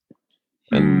TV.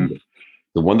 And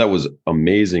the one that was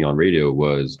amazing on radio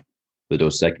was the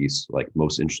Dos Equis, like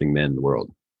most interesting man in the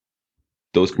world.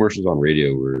 Those commercials on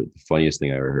radio were the funniest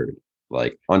thing I ever heard.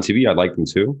 Like on TV, I liked them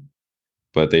too,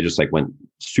 but they just like went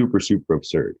super, super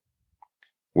absurd.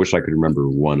 Wish I could remember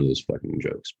one of those fucking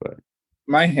jokes, but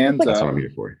my hands that's up. what I'm here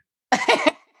for.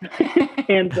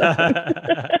 Hands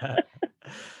up.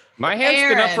 My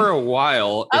hand's been up for a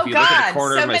while. If you look at the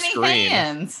corner so of my many screen.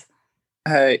 hands.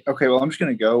 Hey, okay, well, I'm just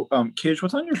gonna go. Kish,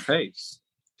 what's on your face?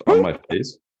 On my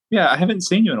face? Yeah, I haven't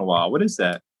seen you in a while. What is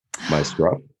that? My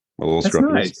scruff. My little That's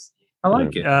scruff. nice. I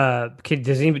like it.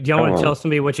 Does anybody, do y'all want to tell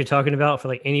somebody what you're talking about for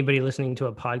like anybody listening to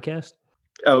a podcast?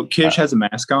 Oh, Kish has a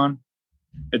mask on.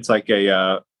 It's like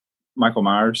a Michael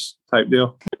Myers type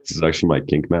deal. This is actually my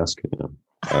kink mask. Yeah.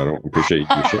 I don't appreciate you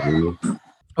shitting me.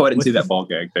 Oh, I didn't see that ball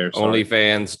gag there. Sorry.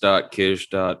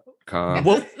 Onlyfans.kish.com.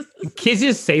 Well,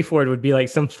 Kiz's safe word would be like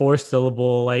some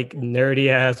 4-syllable, like nerdy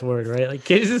ass word, right? Like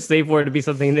Kiz's safe word would be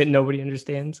something that nobody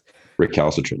understands.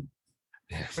 Recalcitrant.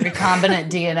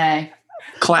 Recombinant DNA.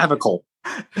 Clavicle.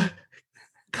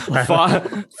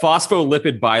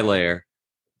 Phospholipid bilayer.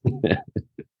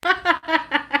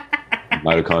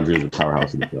 Mitochondria is the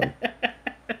powerhouse of the cell.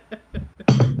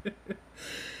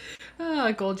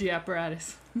 Golgi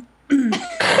apparatus.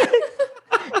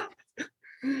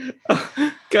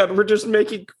 God, we're just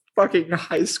making fucking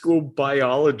high school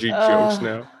biology jokes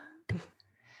now.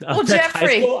 Well,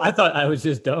 Jeffrey, I thought I was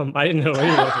just dumb. I didn't know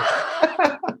any of it.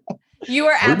 You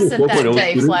were absent that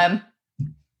day, Flem.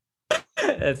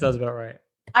 That sounds about right.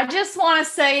 I just want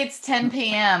to say it's 10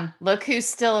 p.m. Look who's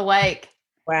still awake.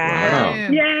 Wow. Yay.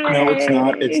 No, it's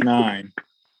not. It's 9.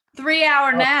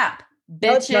 3-hour nap,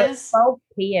 bitches. 12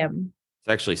 p.m.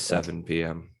 It's actually 7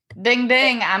 p.m. Ding,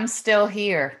 ding. I'm still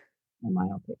here.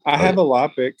 I have a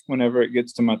Lopic whenever it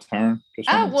gets to my turn.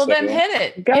 Oh, well, then hit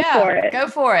it. Go for it. Go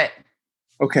for it.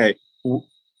 Okay.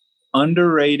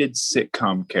 Underrated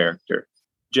sitcom character.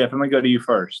 Jeff, I'm going to go to you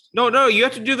first. No, you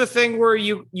have to do the thing where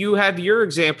you have your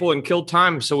example and kill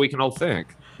time so we can all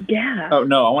think. Yeah. Oh,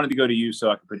 no, I wanted to go to you so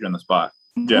I could put you on the spot.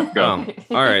 Jeff, go.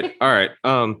 All right.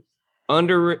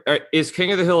 Is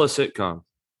King of the Hill a sitcom?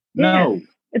 No. Yeah.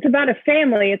 It's about a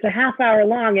family. It's a half hour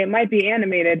long. It might be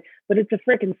animated, but it's a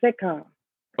freaking sitcom.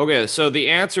 Okay, so the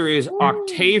answer is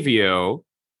Octavio,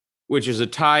 which is a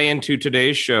tie-in to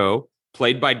today's show,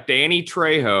 played by Danny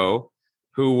Trejo,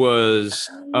 who was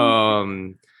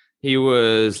he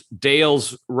was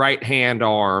Dale's right-hand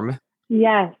arm.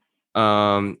 Yes.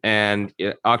 And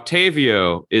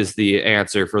Octavio is the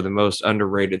answer for the most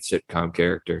underrated sitcom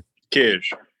character.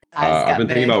 Kish. I've been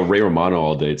thinking about Ray Romano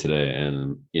all day today,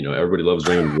 and Everybody Loves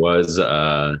Raymond was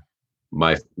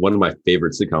one of my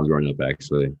favorite sitcoms growing up,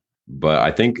 actually. But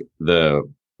I think the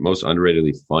most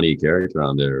underratedly funny character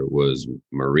on there was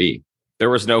Marie. There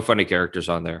was no funny characters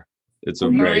on there. It's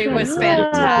a Marie was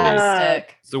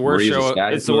fantastic. It's the worst show.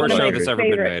 It's the worst show that's ever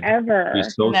been made. Ever.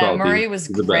 No, Marie was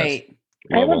great.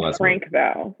 I love Frank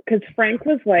though, because Frank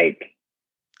was like,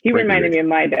 he reminded me of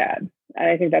my dad. And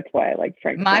I think that's why I like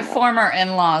Frank. My former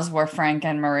in-laws were Frank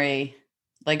and Marie.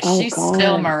 Like, she's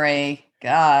still Marie.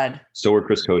 God. So were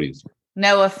Chris Cody's.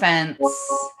 No offense.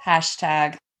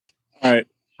 Hashtag. All right.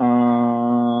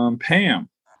 Pam.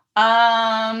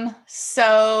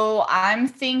 So I'm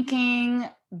thinking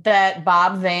that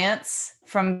Bob Vance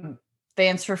from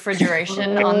Vance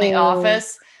Refrigeration on The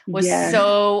Office was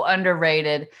so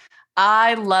underrated.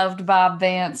 I loved Bob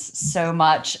Vance so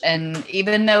much. And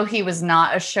even though he was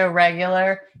not a show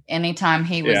regular, anytime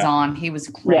he was on, he was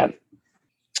great. Yeah.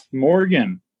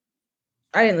 Morgan.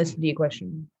 I didn't listen to your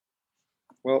question.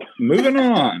 Well, moving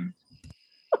on.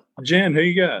 Jen, who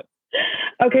you got?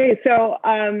 Okay, so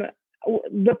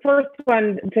the first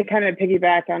one, to kind of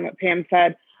piggyback on what Pam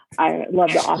said, I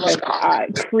love The Office.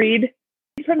 Creed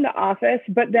from The Office,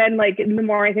 but then like the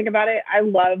more I think about it, I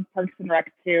love Parks and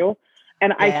Rec too.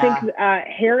 And I think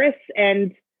Harris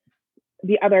and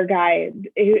the other guy,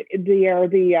 the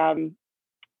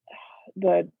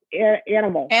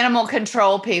animal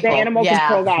control people, the animal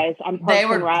control guys on Parks they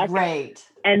were and Rec, great.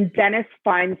 And Dennis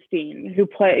Feinstein, who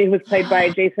was played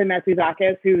by Jason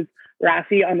Matsutakis, who's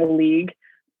Rafi on The League.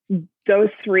 Those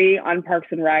three on Parks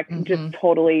and Rec just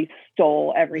totally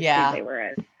stole everything they were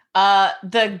in.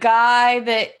 The guy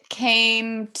that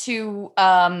came to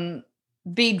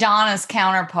be Donna's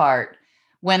counterpart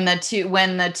when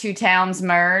the two towns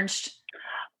merged.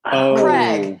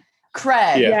 Craig.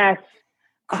 Yes.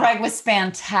 Craig was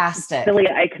fantastic. Billy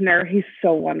Eichner, he's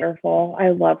so wonderful. I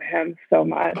love him so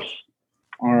much.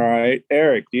 All right.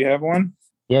 Eric, do you have one?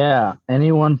 Yeah,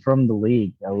 anyone from the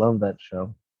league. I love that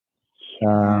show.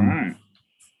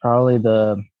 Probably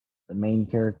the main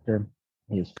character.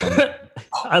 He's funny.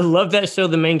 I love that show.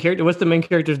 The main character. What's the main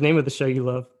character's name of the show you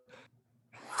love?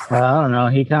 I don't know.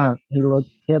 He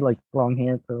had like long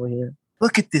hair, curly hair.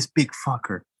 Look at this big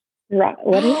fucker. Right.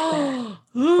 What is that?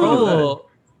 Oh,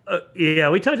 yeah.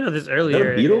 We talked about this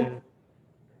earlier. beetle?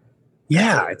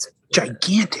 Yeah, it's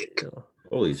gigantic.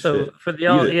 Holy So shit. for the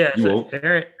all, Eat it. yeah. You So won't.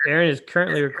 Aaron is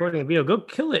currently recording a video. Go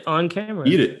kill it on camera.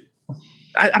 Eat it.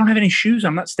 I don't have any shoes.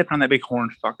 I'm not stepping on that big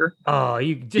horned fucker. Oh,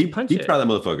 you just punch it. Try that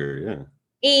motherfucker. Yeah.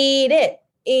 Eat it.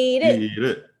 Eat it. Eat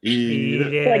it. Eat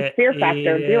it. It's like Fear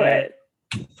Factor. Do it.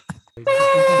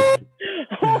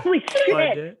 Holy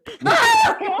shit!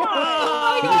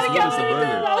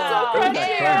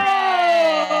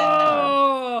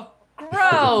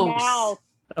 Gross.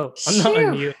 Oh, I'm not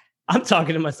on mute. I'm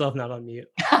talking to myself, not on mute.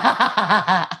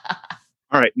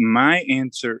 All right, my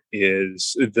answer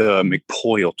is the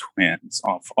McPoyle twins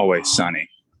off Always Sunny.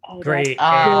 Great.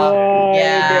 Oh,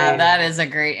 yeah, that is a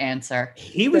great answer.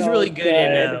 He was So really good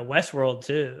in good. Westworld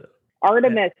too.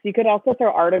 Artemis. You could also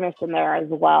throw Artemis in there as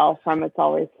well from It's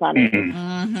Always Sunny.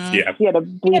 Mm-hmm. Yeah. He had a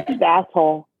bleached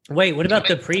asshole. Wait, what about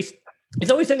the priest?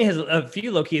 It's Always Sunny has a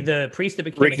few Loki. The priest that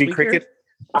became Ricky a tweaker. Cricket.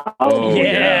 Oh,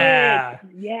 yeah.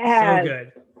 yeah. So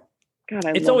good. God, I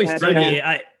It's love Always that. Sunny.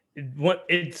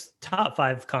 It's top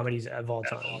 5 comedies of all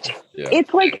time. Yeah.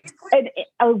 It's like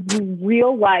a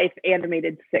real life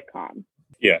animated sitcom.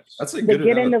 Yes. That's a They good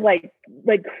get enough. into like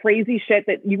crazy shit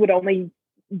that you would only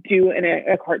do in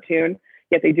a cartoon,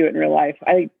 yet they do it in real life.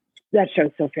 That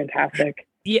show's so fantastic.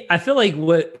 Yeah, I feel like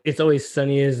what It's Always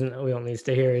Sunny is, and we don't need to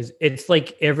stay here, is it's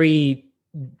like every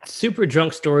super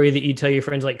drunk story that you tell your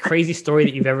friends, like crazy story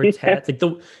that you've ever had. Like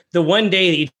the one day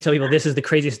that you tell people this is the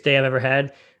craziest day I've ever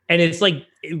had. And it's like,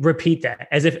 repeat that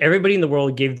as if everybody in the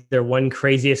world gave their one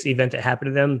craziest event that happened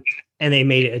to them and they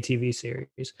made it a TV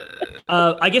series.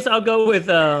 I guess I'll go with,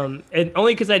 and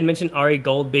only because I'd mentioned Ari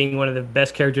Gold being one of the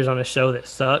best characters on a show that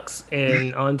sucks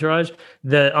in Entourage.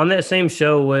 On that same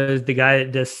show was the guy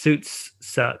that does Suits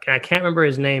Suck. And I can't remember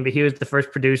his name, but he was the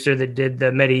first producer that did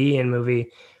the Medellin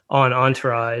movie on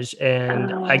Entourage.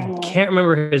 And I can't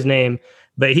remember his name,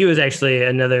 but he was actually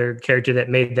another character that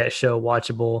made that show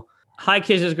watchable. Hi,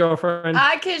 Kish's girlfriend.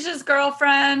 Hi, Kish's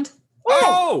girlfriend.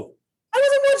 Oh, I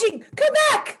wasn't watching. Come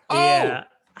back. Yeah.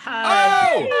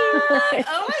 Hi.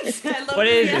 What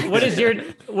is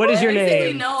your We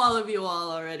name? know all of you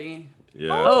all already. Yeah.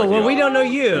 Oh, well, we don't know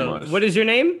Too you. much. What is your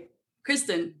name?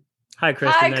 Kristen. Hi,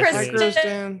 Kristen. Hi, Nice to meet you.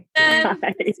 Kristen.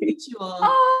 Nice to meet you all.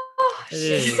 Oh,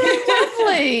 she's so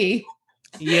lovely.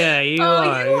 Yeah, you Oh,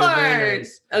 are. you You're very are.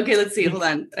 nice. Okay, let's see. Hold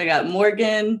on. I got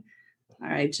Morgan. All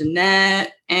right,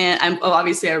 Jeanette. And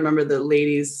obviously I remember the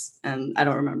ladies and I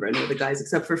don't remember any of the guys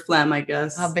except for Flem, I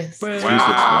guess. Obviously.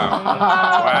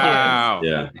 wow.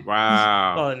 Yeah.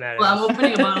 Wow. All that matters. Well, I'm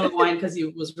opening a bottle of wine because he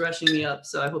was rushing me up,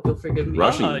 so I hope you'll forgive me.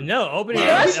 Rushing. Oh, no, opening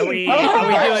Wow. it. Are we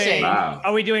doing? Wow.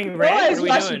 Are we doing red? What are we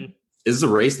doing? Is this a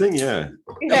race thing? Yeah.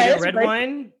 Yeah, it's Red right.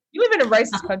 wine. You live in a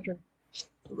racist country.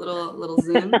 A little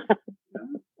Zoom.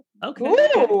 Okay.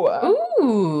 Ooh.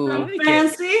 Ooh. I like it.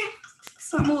 Fancy.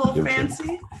 Something a little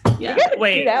fancy. Yeah.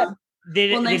 Wait.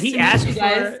 Did Well, nice he to meet ask you for?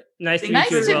 guys. Nice to meet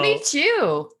Nice you as to well. meet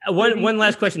you. One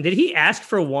last question. Did he ask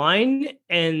for wine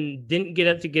and didn't get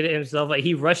up to get it himself? Like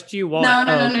he rushed you while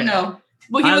No.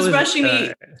 Well, he I was rushing me.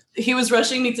 uh, He was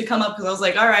rushing me to come up because I was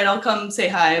like, all right, I'll come say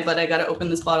hi, but I got to open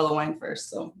this bottle of wine first.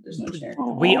 So there's no share.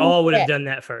 We all would have done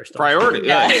that first. Priority.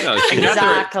 Yeah. She got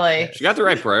Exactly. she got the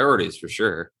right priorities for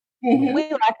sure. We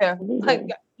like her. Like,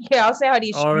 yeah, I'll say hi to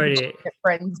you. Already.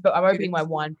 Friends, but I'm opening my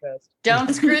wine first.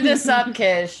 Don't screw this up,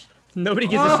 Kish. Nobody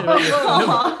gives a shit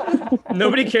about your,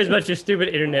 nobody cares about your stupid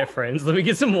internet friends. Let me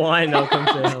get some wine and I'll come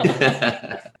say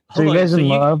hello. So you guys in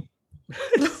love?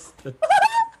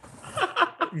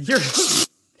 You're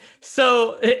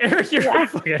so Eric, you're a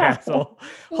fucking asshole.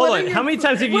 Hold on. How many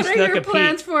times have you What are snuck your a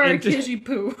plans peek for a into- Kishi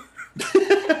poo?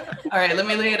 All right, let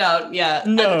me lay it out. Yeah.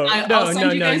 No, I'll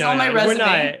send you guys all my We're resume.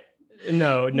 not.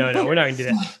 No, we're not gonna do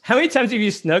that. How many times have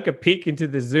you snuck a peek into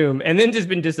the Zoom and then just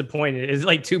been disappointed? Is it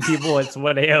like 2 people? It's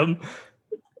 1 a.m.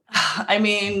 I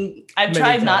mean, I've Many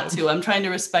tried not times. to. I'm trying to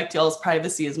respect y'all's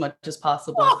privacy as much as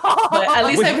possible. But at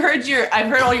least I've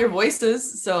heard all your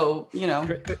voices. So, you know.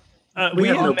 We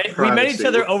have no met each privacy.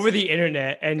 other over the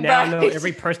internet and now know Right.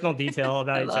 every personal detail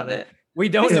about I each love other. it. We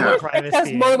don't know Yeah. what privacy That's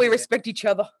is. more we respect each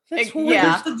other. That's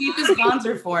Yeah. The deepest bonds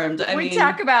are formed. I We mean,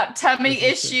 talk about tummy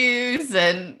issues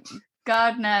and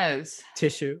God knows.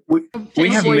 Tissue. We have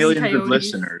Boys and millions of coyotes.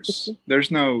 listeners. There's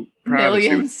no privacy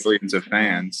Millions. with millions of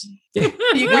fans.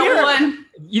 you got one.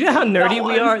 You know how nerdy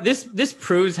we are? This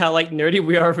proves how like nerdy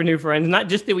we are for new friends. Not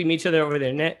just that we meet each other over the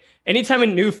internet. Anytime a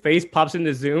new face pops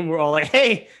into Zoom, we're all like,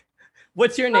 hey,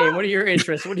 what's your name? What are your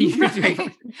interests? What are you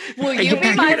doing? Will you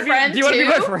be my friend Do you want to be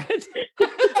my too? friend?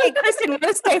 Hey, Kristen, want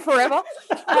to stay forever?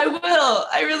 I will.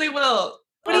 I really will.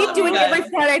 What are you doing every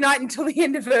Friday night until the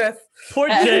end of Earth? Poor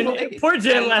Jen I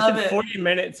love lasted it. 40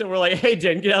 minutes, and we're like, hey,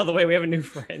 Jen, get out of the way. We have a new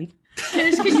friend.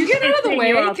 Can you get out of the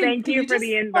way? Thank you for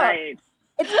the invite.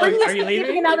 It's bringing us Are you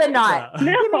leaving? another night.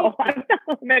 No, I don't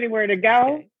have anywhere to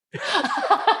go.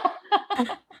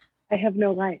 I have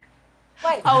no life.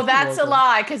 Wait. Oh, that's a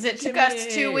lie because it took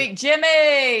us 2 weeks. Jimmy,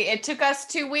 it took us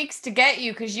 2 weeks to get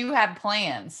you because you had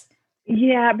plans.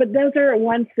 Yeah, but those are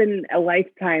once in a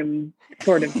lifetime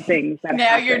sort of things. That Now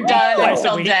happen. you're done Twice a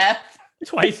until week. death.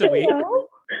 Twice a week.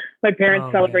 My parents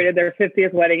Oh, celebrated their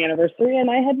 50th wedding anniversary, and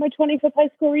I had my 25th high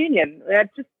school reunion. That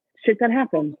just shit that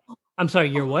happened. I'm sorry,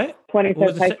 you're what? What was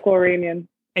 25th the high se- school reunion.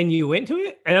 And you went to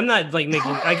it? And I'm not like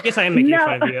making, I guess I am making No.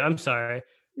 fun of you. I'm sorry.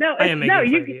 No, I am making fun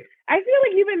of you. I feel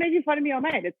like you've been making fun of me all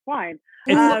night. It's fine.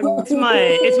 It's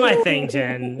my thing,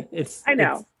 Jen. I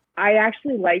know. I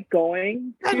actually like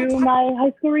going to my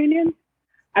high school reunions.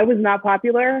 I was not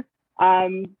popular,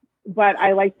 but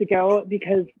I like to go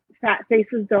because fat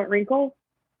faces don't wrinkle,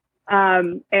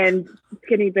 and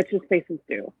skinny bitches' faces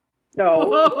do.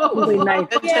 So it's really nice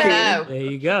Good to to know.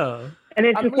 There you go. And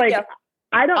it's I'm just with like ya.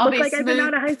 I don't I'll look be like I've been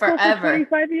out of high school forever. for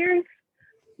 25 years,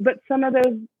 but some of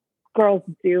those girls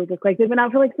do look like they've been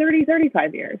out for like 30,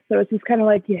 35 years. So it's just kind of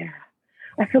like, yeah,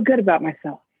 I feel good about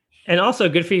myself. And also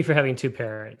good for you for having two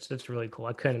parents. That's really cool.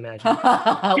 I couldn't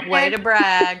imagine. Way to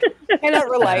brag. Cannot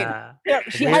relate. Yeah.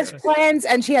 She has plans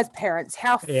and she has parents.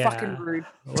 How Yeah. fucking rude.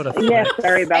 What a Yeah, flex.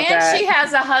 sorry about And that. she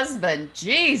has a husband.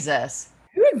 Jesus.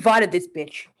 Who invited this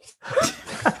bitch?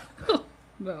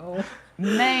 No.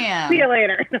 Man. See you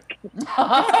later.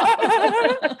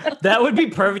 That would be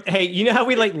perfect. Hey, you know how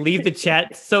we like leave the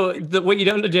chat? So what you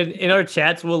don't know, Jen, in our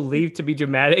chats, we'll leave to be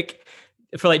dramatic.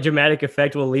 For like dramatic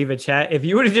effect, we'll leave a chat. If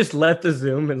you would have just left the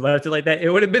Zoom and left it like that, it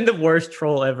would have been the worst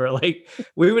troll ever. Like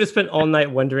we would have spent all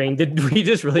night wondering, did we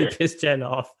just really piss Jen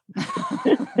off?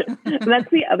 And that's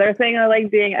the other thing I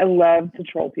like doing. I love to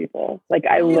troll people. Like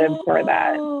I live for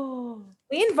that.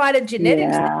 We invited Jeanette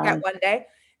into the Yeah. chat one day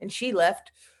and she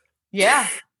left. Yeah.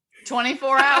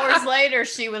 24 hours later,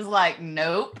 she was like,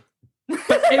 nope. It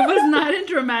was not in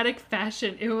dramatic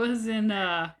fashion. It was in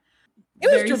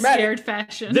very dramatic. scared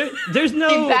fashion. There's She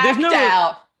no backed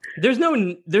out. there's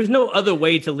no other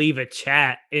way to leave a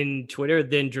chat in Twitter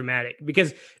than dramatic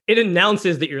because it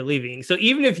announces that you're leaving. So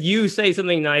even if you say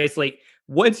something nice, like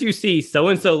once you see so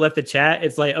and so left the chat,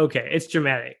 it's like okay, it's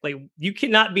dramatic. Like you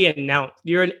cannot be announced.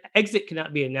 Your exit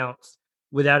cannot be announced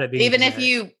without it being Even dramatic. if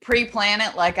you pre-plan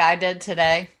it like I did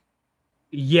today.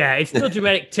 Yeah, it's still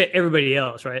dramatic to everybody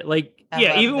else, right? Like, I yeah,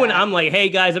 love even when that. I'm like, hey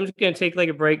guys, I'm just gonna take like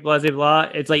a break, blah blah blah.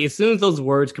 It's like as soon as those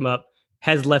words come up,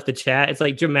 has left the chat. It's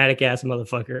like dramatic ass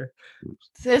motherfucker.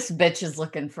 This bitch is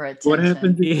looking for attention. What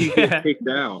happens if you Yeah. get kicked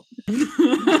out?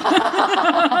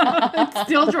 It's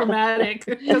still dramatic.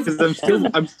 Because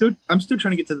I'm still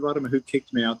trying to get to the bottom of who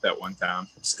kicked me out that one time.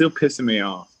 It's still pissing me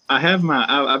off. I've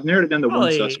narrowed it down to one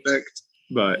Probably- suspect,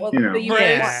 but Well, you know, the US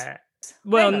Yeah.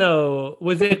 Well, no.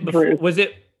 Was it before, Bruce.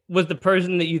 was the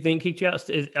person that you think kicked you out?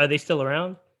 Are they still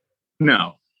around?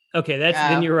 no. Okay, then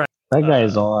Yeah. you're right. That guy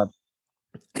is odd.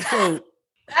 So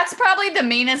That's probably the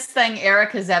meanest thing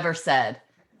Eric has ever said.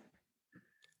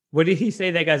 what did he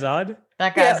say? That guy's odd.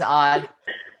 That guy's odd.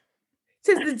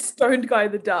 Says the stoned guy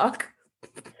in the dark.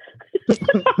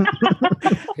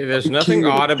 Hey, there's nothing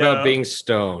odd No. about being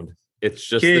stoned. It's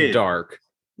just the Kid. dark.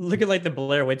 Look at like the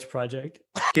Blair Witch Project.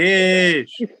 Kish,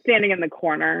 She's standing in the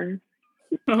corner.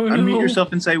 Oh, unmute no.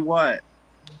 yourself and say what?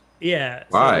 Yeah. so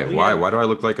Why? we Why? have- Why do I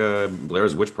look like a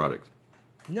Blair's Witch product?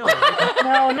 No.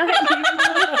 No, not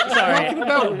Sorry. Talking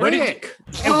about What did- Rick.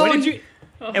 And what did you?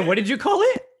 And what did you call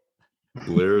it?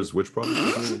 Blair's Witch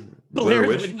product? Blair's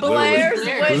Witch? Witch- Blair's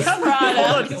Witch? Witch product.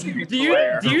 Hold on. Do you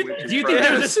think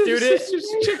there's a student?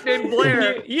 chick named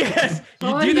Blair? Yes.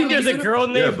 Oh, Do you I think know. there's a girl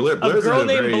Yeah, named Blair's a girl is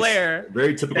named very, Blair?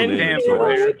 Very typical And- name.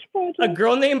 Blair. A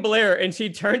girl named Blair, and she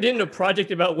turned into a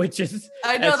project about witches.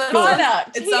 I know at that's school.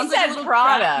 Product. It He sounds like said a little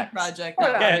product. crafty project.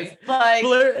 Product. that Yes. way. Like,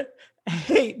 Blair.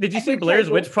 Hey, did you see Blair's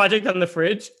Witch Project on the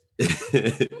fridge?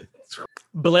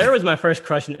 Blair was my first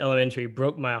crush in elementary.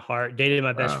 Broke my heart. Dated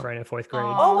my best Wow. friend in 4th grade.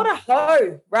 Oh, what a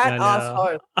hoe. Rat I know. ass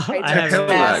hoe. I Hell haven't,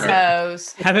 yeah.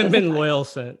 assholes. haven't been loyal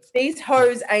since. These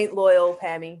hoes ain't loyal,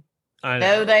 Pammy. I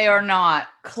know. No, they are not.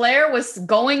 Claire was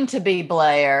going to be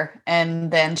Blair,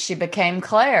 and then she became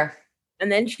Claire.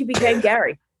 And then she became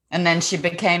Gary. And then she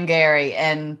became Gary.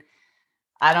 And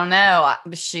I don't know.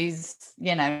 She's,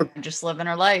 just living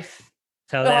her life.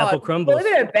 That's how the apple crumbles.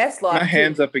 Living her best life. My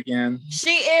hands up again. She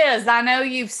is. I know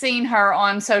you've seen her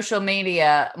on social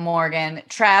media, Morgan,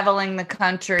 traveling the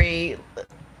country,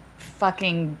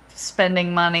 fucking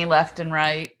spending money left and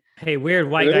right. Hey, weird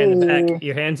white guy in the back.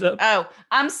 Your hands up. Oh,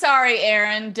 I'm sorry,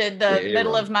 Aaron. Did the Yeah,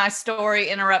 middle wrong. of my story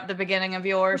interrupt the beginning of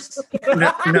yours?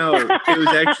 No,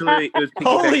 it was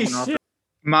Holy piggybacking off shit. of-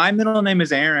 My middle name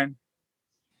is Aaron.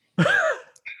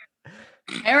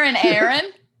 Aaron?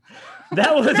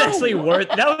 That was actually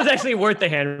worth the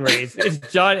hand raise. It's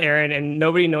John Aaron and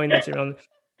nobody knowing that's your own.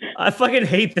 I fucking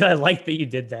hate that I like that you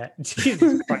did that.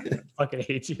 Jesus Christ, I fucking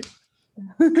hate you.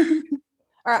 All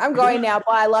right, I'm going now.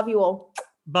 Bye. I love you all.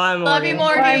 Bye, Morgan. Love you,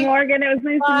 Morgan. Bye, Morgan. It was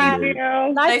nice Bye. to meet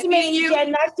you. Nice to meet you,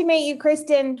 Jen. Nice to meet you,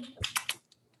 Kristen.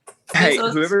 Hey, So-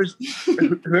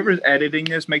 whoever's editing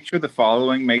this, make sure the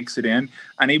following makes it in.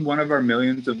 I need one of our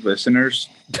millions of listeners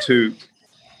to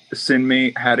send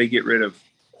me how to get rid of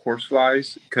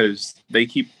horseflies because they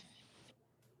keep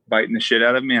biting the shit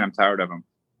out of me and I'm tired of them.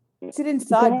 Sit Go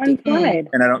inside. dick. inside.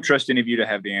 And I don't trust any of you to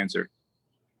have the answer.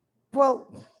 Well,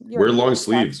 Wear long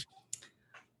sleeves.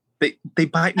 They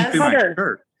bite me through my Cutter.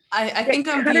 shirt. I think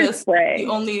I'm Cutter the spray.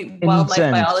 only wildlife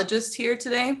Incense. biologist here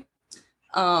today.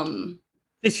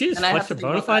 Did she just And I flex have her to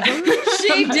bona think about fides on that. us?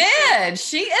 She did.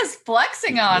 She is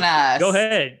flexing on us. Go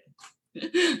ahead.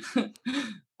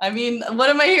 I mean, what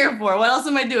am I here for? What else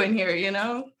am I doing here?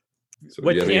 So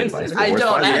What do you have any chance- advice for I horse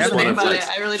don't. I flies? have to Just think wanna about it. flex.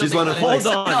 I really don't She's think wanna about it. flex.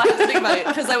 Hold on. No, I have to think about it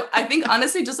because I think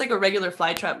honestly, just like a regular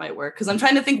fly trap might work. Because I'm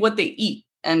trying to think what they eat,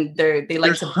 and they like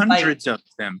There's to hundreds bite. of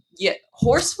them. Yeah,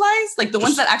 horse flies, like the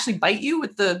ones that actually bite you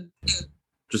with the.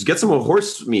 Just get some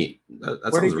horse meat. That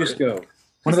Where sounds did you just right. go?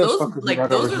 One of those those fuckers like right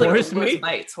those over are here. like Horse the worst meat?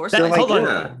 bites. Horse That- bites. hold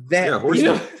on. Yeah, horse You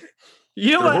know, meat.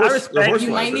 you know The what I horse- the respect? horse You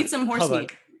might flies, need some horse Hold on.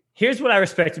 meat. Here's what I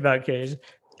respect about Kiz.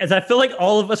 As I feel like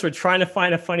all of us were trying to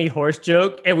find a funny horse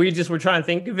joke and we just were trying to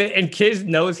think of it. And Kiz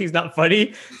knows he's not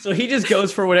funny. So he just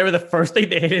goes for whatever the first thing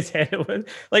that hit his head was.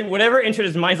 Like whatever entered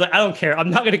his mind, he's like, I don't care.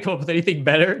 I'm not going to come up with anything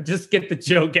better. Just get the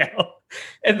joke out.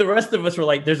 And the rest of us were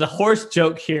like, there's a horse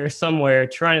joke here somewhere,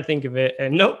 trying to think of it.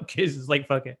 And nope, Kiz is like,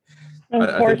 fuck it. Those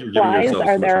I horse think you're giving flies, yourself are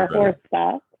too much there credit. horse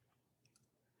stuff?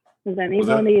 Is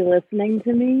anybody listening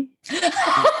to me?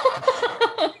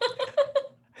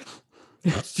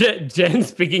 Jen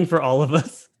speaking for all of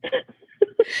us.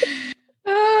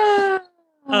 I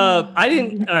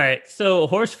didn't. All right. So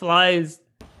horse flies.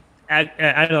 I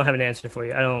don't have an answer for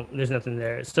you. I don't. There's nothing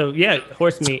there. So yeah,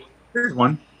 horse meat. Here's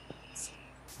one.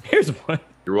 Here's one.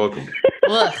 You're welcome.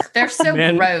 Ugh, they're so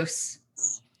Man. gross.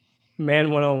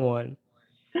 Man 101.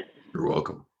 You're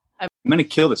welcome. I'm gonna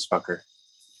kill this fucker.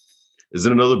 Is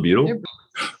it another beetle?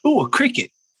 Ooh, a cricket.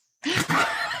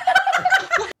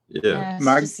 Yeah. It's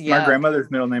My just yuck. grandmother's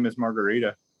middle name is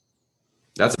Margarita.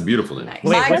 That's a beautiful name. Nice.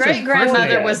 Wait, My what's her great grandmother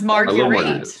first was I love Marguerite.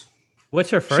 margaritas. What's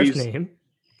her first She's- name?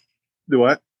 The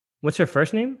what? What's her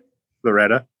first name?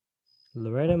 Loretta.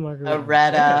 Loretta Margarita.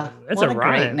 Loretta. That's What a a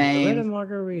great rhyme. name. Loretta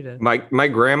Margarita. My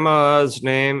grandma's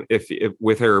name, if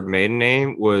with her maiden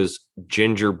name, was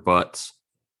Ginger Butts,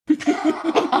 which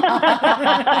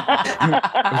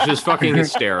is fucking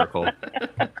hysterical.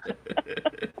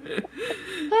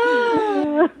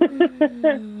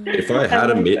 If I had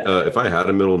if I had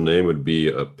a middle name, it would be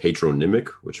a patronymic,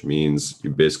 which means you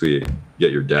basically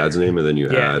get your dad's name and then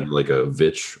you Yeah. add like a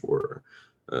Vich or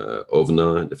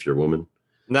Ovna if you're a woman.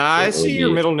 Nah, I So see your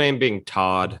maybe- middle name being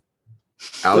Todd.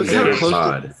 Alexander close to-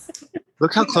 Todd.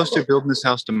 Look how close they're building this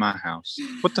house to my house.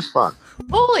 What the fuck?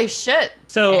 Holy shit.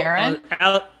 So, Aaron?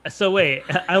 so wait,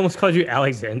 I almost called you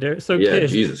Alexander. So Yeah,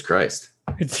 Kiz, Jesus Christ.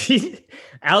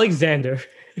 Alexander.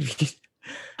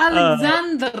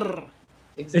 Alexander.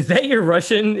 Is that your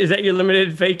Russian? Is that your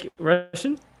limited fake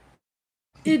Russian?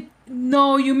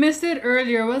 No, you missed it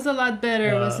earlier. It was a lot better.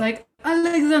 It was like,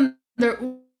 Alexander,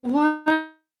 why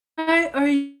are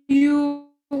you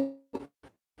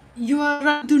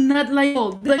do not like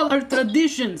old. They are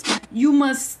traditions. You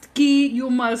must ski, you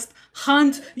must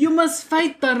hunt, you must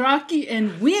fight the Rocky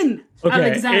and win.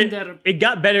 Alexander. It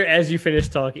got better as you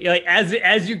finished talking. Like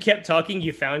as you kept talking,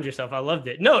 you found yourself. I loved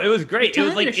it. No, it was great. It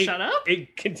was like shut up.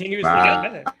 It continuously got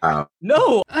better. Wow.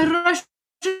 No, Russians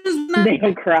They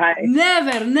don't cry.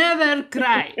 never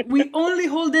cry. We only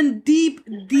hold in deep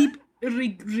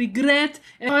regret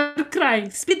and are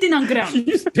crying, spitting on ground.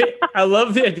 you spit. I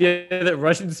love the idea that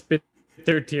Russians spit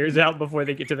their tears out before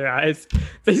they get to their eyes.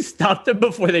 They stop them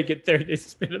before they get there. They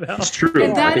spit them out. It's true.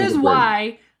 And I that think is it's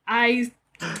why I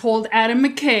told Adam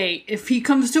McKay if he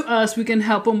comes to us, we can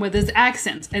help him with his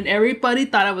accents. And everybody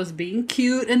thought I was being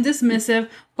cute and dismissive,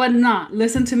 but not.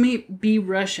 Listen to me, be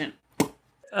Russian.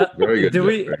 Very good. Do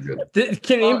we? Very good.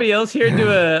 Can anybody else here do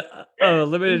a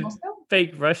limited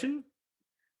fake Russian?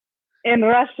 In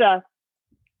Russia.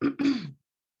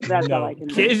 That's all No, I can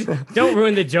do. Kish, don't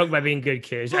ruin the joke by being good,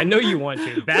 Kish. I know you want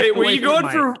to. Back Wait, were away you from going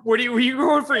Mike. for were you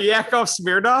going for Yakov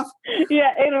Smirnov?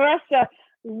 Yeah, in Russia,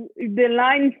 the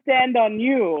lines stand on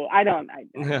you.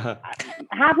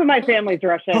 Half of my family's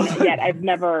Russian, yet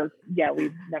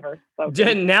we've never spoken.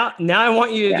 Jen, now I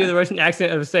want you to do Yeah. the Russian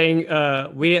accent of saying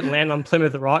we didn't land on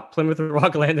Plymouth Rock. Plymouth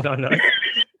Rock landed on us.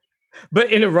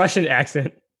 But in a Russian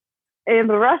accent. In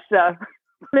Russia,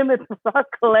 Plymouth Rock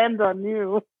land on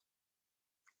you.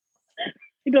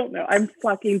 I don't know. I'm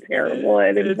fucking terrible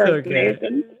at It's okay.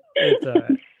 impersonation. It's all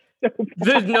right.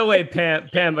 There's no way, Pam.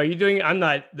 Pam, are you doing? I'm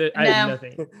not. I have No.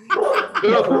 nothing.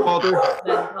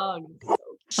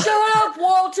 Shut up,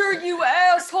 Walter, you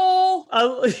asshole.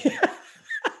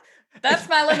 That's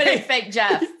my limited fake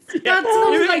Jeff. That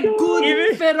sounds like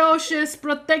good, ferocious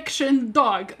protection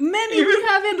dog. Many we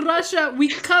have in Russia, we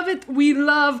covet, we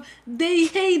love. They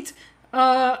hate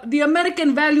the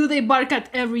American value. They bark at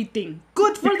everything.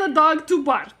 Good for the dog to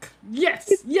bark.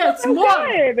 Yes, yes, So more.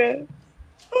 good.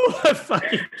 Oh my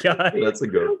fucking god! That's a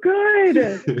good. So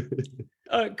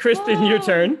good. Kristen, your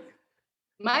turn.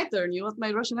 My turn. You want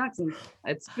my Russian accent?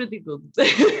 It's pretty good.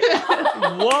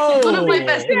 Whoa! One of my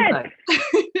best in fact.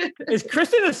 Is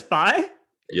Kristen a spy?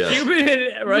 Yes. Cuban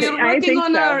and Russian. We're working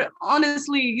on our,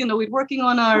 honestly, we're working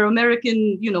on our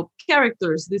American,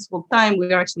 characters this whole time.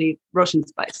 We are actually Russian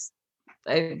spies.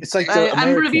 It's like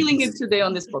I'm revealing it today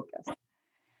on this podcast.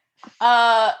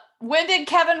 When did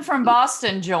Kevin from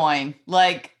Boston join?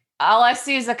 Like, all I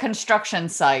see is a construction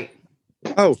site.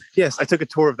 Oh, yes. I took a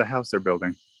tour of the house they're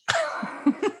building.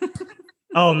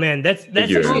 Oh man, that's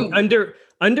you. actually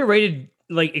underrated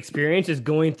like experience is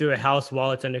going through a house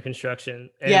while it's under construction.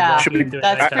 And Yeah, walking through it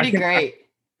that's nighttime. pretty great.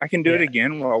 I can do it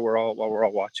again while we're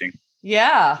all watching.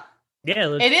 Yeah. Yeah,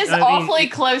 It is awfully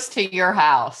close to your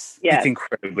house. It's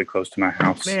incredibly close to my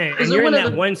house. Man, Is and it you're in one of that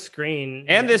the- one screen.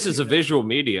 And this is a visual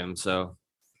medium, so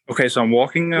Okay, so I'm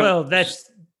walking up. Well,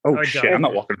 that's Oh our shit! job. I'm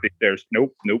not walking up these stairs.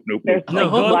 Nope. There's No,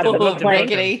 like go up, lots go of up,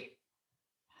 planks, Rickety.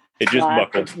 It just lots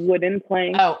buckled. of wooden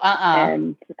planks. Oh,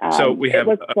 And So we have, it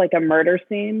looks like a murder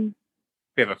scene.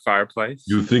 We have a fireplace.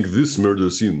 You think this murder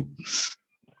scene?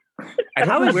 I don't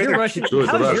How know is where your they're- Russian? So it's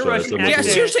How is Russia, your Russian so yeah. accent?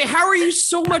 Seriously, how are you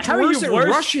so much How are worse you at worse?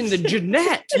 Russian than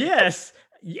Jeanette? Yes,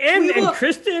 and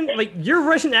Kristen, like your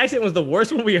Russian accent was the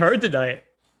worst one we heard tonight.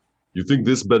 You think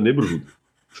this bad neighborhood?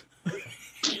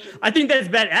 I think that's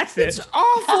bad accent. It's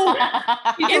awful.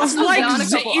 It's also like down a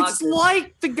couple it's octaves.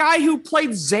 like the guy who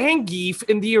played Zangief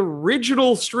in the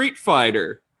original Street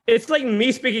Fighter. It's like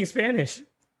me speaking Spanish.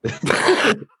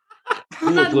 Do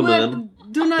not Clement.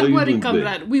 How you worry, doing today?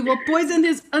 comrade. We will poison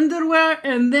his underwear,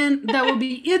 and then that will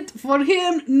be it for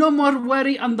him. No more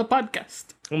worry on the podcast.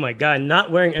 Oh my god,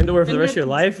 not wearing underwear for the rest of your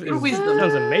life Your wisdom.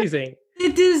 sounds amazing.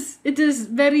 It is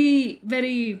very,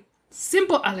 very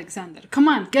simple, Alexander. Come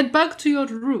on, get back to your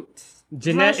roots.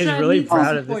 Jeanette is Russia really needs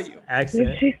proud to of support this you.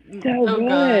 accent. She's so So good.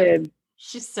 good.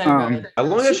 She's so good. How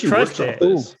long has she crushed worked on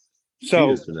it. this? So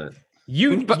Genius, Jeanette.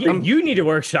 You need to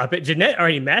workshop it. Jeanette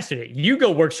already mastered it. You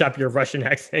go workshop your Russian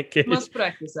accent, kid. Must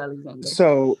practice, Alexander.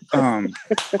 So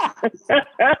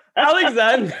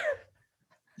Alexander.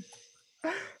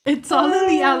 It's all in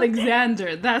the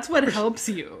Alexander. That's what helps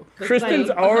you. Kristen's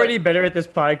Like, already better at this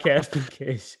podcast in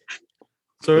case.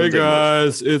 So hey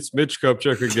guys, it's Mitch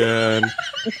Kupchak again.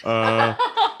 I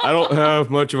don't have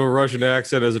much of a Russian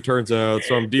accent as it turns out,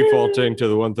 so I'm defaulting to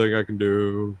the one thing I can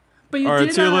do. But you All right,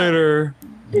 did, see you later.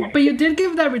 But you did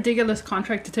give that ridiculous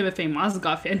contract to Timothy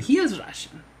Mozgov, and he is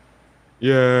Russian.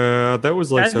 Yeah, that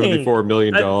was like I think- $74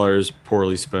 million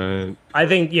poorly spent. I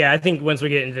think once we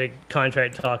get into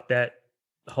contract talk, that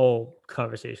whole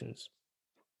conversations.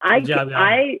 I Good job,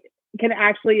 guys.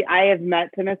 I have met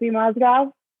Timothy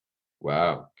Mozgov.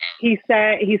 Wow. He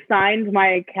said he signed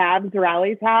my Cavs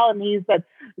rally towel, and he said,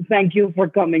 "Thank you for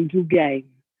coming to game."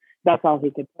 That's all he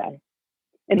could say.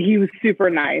 And he was super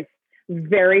nice,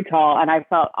 very tall, and I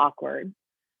felt awkward.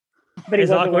 But he As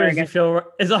wasn't awkward as wearing you it. feel,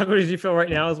 as awkward as you feel right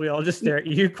now, as we all just stare at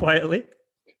you quietly.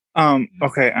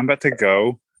 okay, I'm about to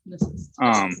go.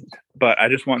 But I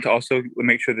just want to also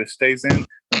make sure this stays in.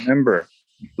 Remember,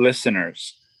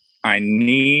 listeners, I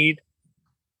need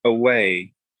a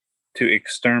way to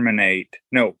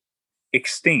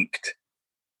extinct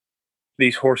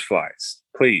these horseflies,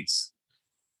 please.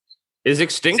 Is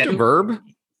extinct a verb?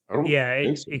 Yeah,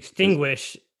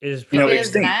 extinguish is You know, It is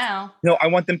extinct. now. No, I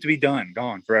want them to be done,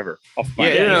 gone forever. I'll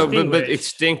find Yeah, it. no, but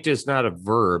extinct is not a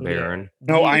verb, Aaron.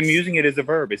 No, I'm using it as a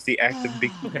verb. It's the act of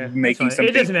making That's fine. something.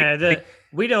 It doesn't matter.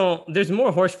 We don't. There's more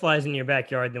horseflies in your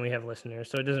backyard than we have listeners,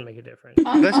 so it doesn't make a difference.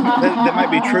 That might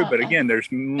be true, but again, there's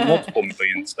multiple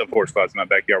millions of horseflies in my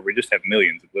backyard. We just have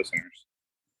millions of listeners.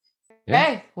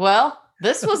 Hey, well,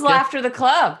 this was Laughter the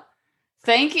Club.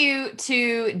 Thank you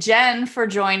to Jen for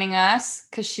joining us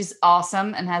because she's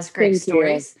awesome and has great Thank you.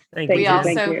 stories. Thank we you.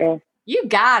 also, Thank you. you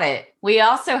got it. We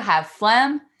also have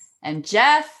Flem and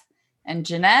Jeff and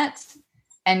Jeanette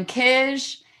and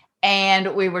Kij,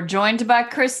 and we were joined by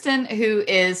Kristen, who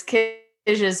is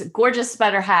Kij's gorgeous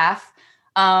better half.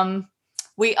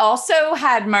 We also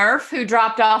had Murph, who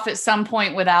dropped off at some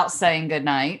point without saying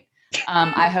goodnight.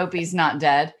 I hope he's not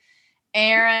dead.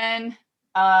 Aaron,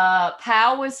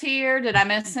 Pal was here. Did I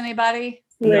miss anybody?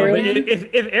 No, but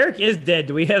if Eric is dead,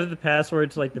 do we have the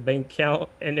password to like the bank account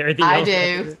and everything I else?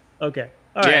 do. Okay.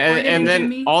 All right. Yeah, and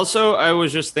then also I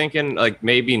was just thinking like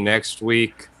maybe next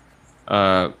week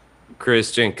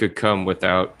Kristen could come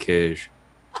without Kij.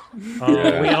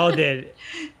 We all did.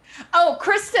 Oh,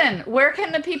 Kristen, where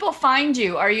can the people find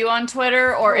you? Are you on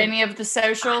Twitter or any of the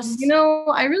socials? You know,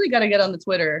 I really got to get on the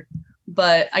Twitter,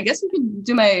 but I guess we could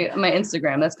do my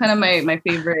Instagram. That's kind of my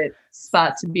favorite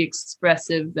spot to be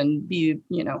expressive and be,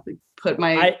 you know, put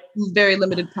my very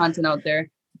limited content out there.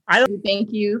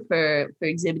 Thank you for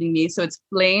exhibiting me. So it's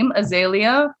flame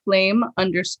 _azalea,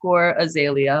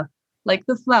 like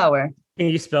the flower. Can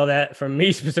you spell that for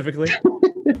me specifically?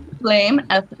 Flame,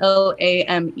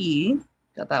 FLAME.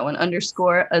 Got that one.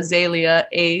 _azalea,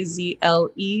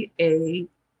 AZALEA.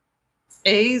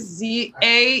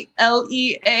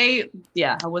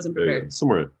 Yeah, I wasn't prepared.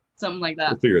 Somewhere. Something like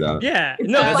that. We'll figure it out. Yeah.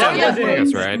 No, that wasn't it.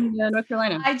 That's right. Yeah, North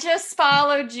Carolina. I just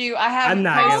followed you. I haven't I'm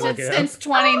not gonna posted look it up. since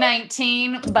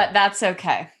 2019, but that's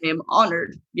okay. I'm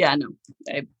honored. Yeah, no.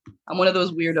 I'm one of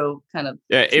those weirdo kind of.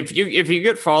 Yeah, if you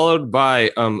get followed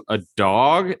by a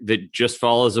dog that just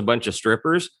follows a bunch of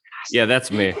strippers, yeah,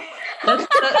 that's me.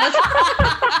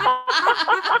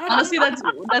 Honestly, that's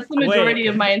the majority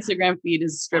of my Instagram feed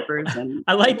is strippers. And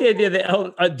I like the idea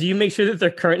that. Do you make sure that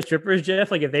they're current strippers, Jeff?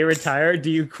 Like if they retire,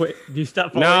 do you quit? Do you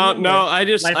stop? following them, No. or I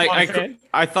just lifelong fan?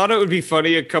 I thought it would be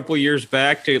funny a couple years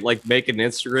back to like make an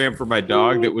Instagram for my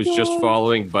dog that was just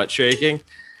following butt shaking,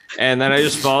 and then I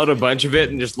just followed a bunch of it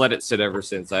and just let it sit ever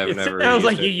since. I have never. Sounds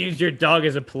like used you it. used your dog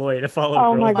as a ploy to follow.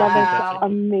 Oh my girls. God, that's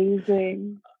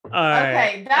amazing. All right.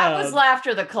 Okay, that was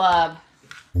Laughter the Club.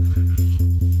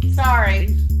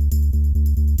 Sorry.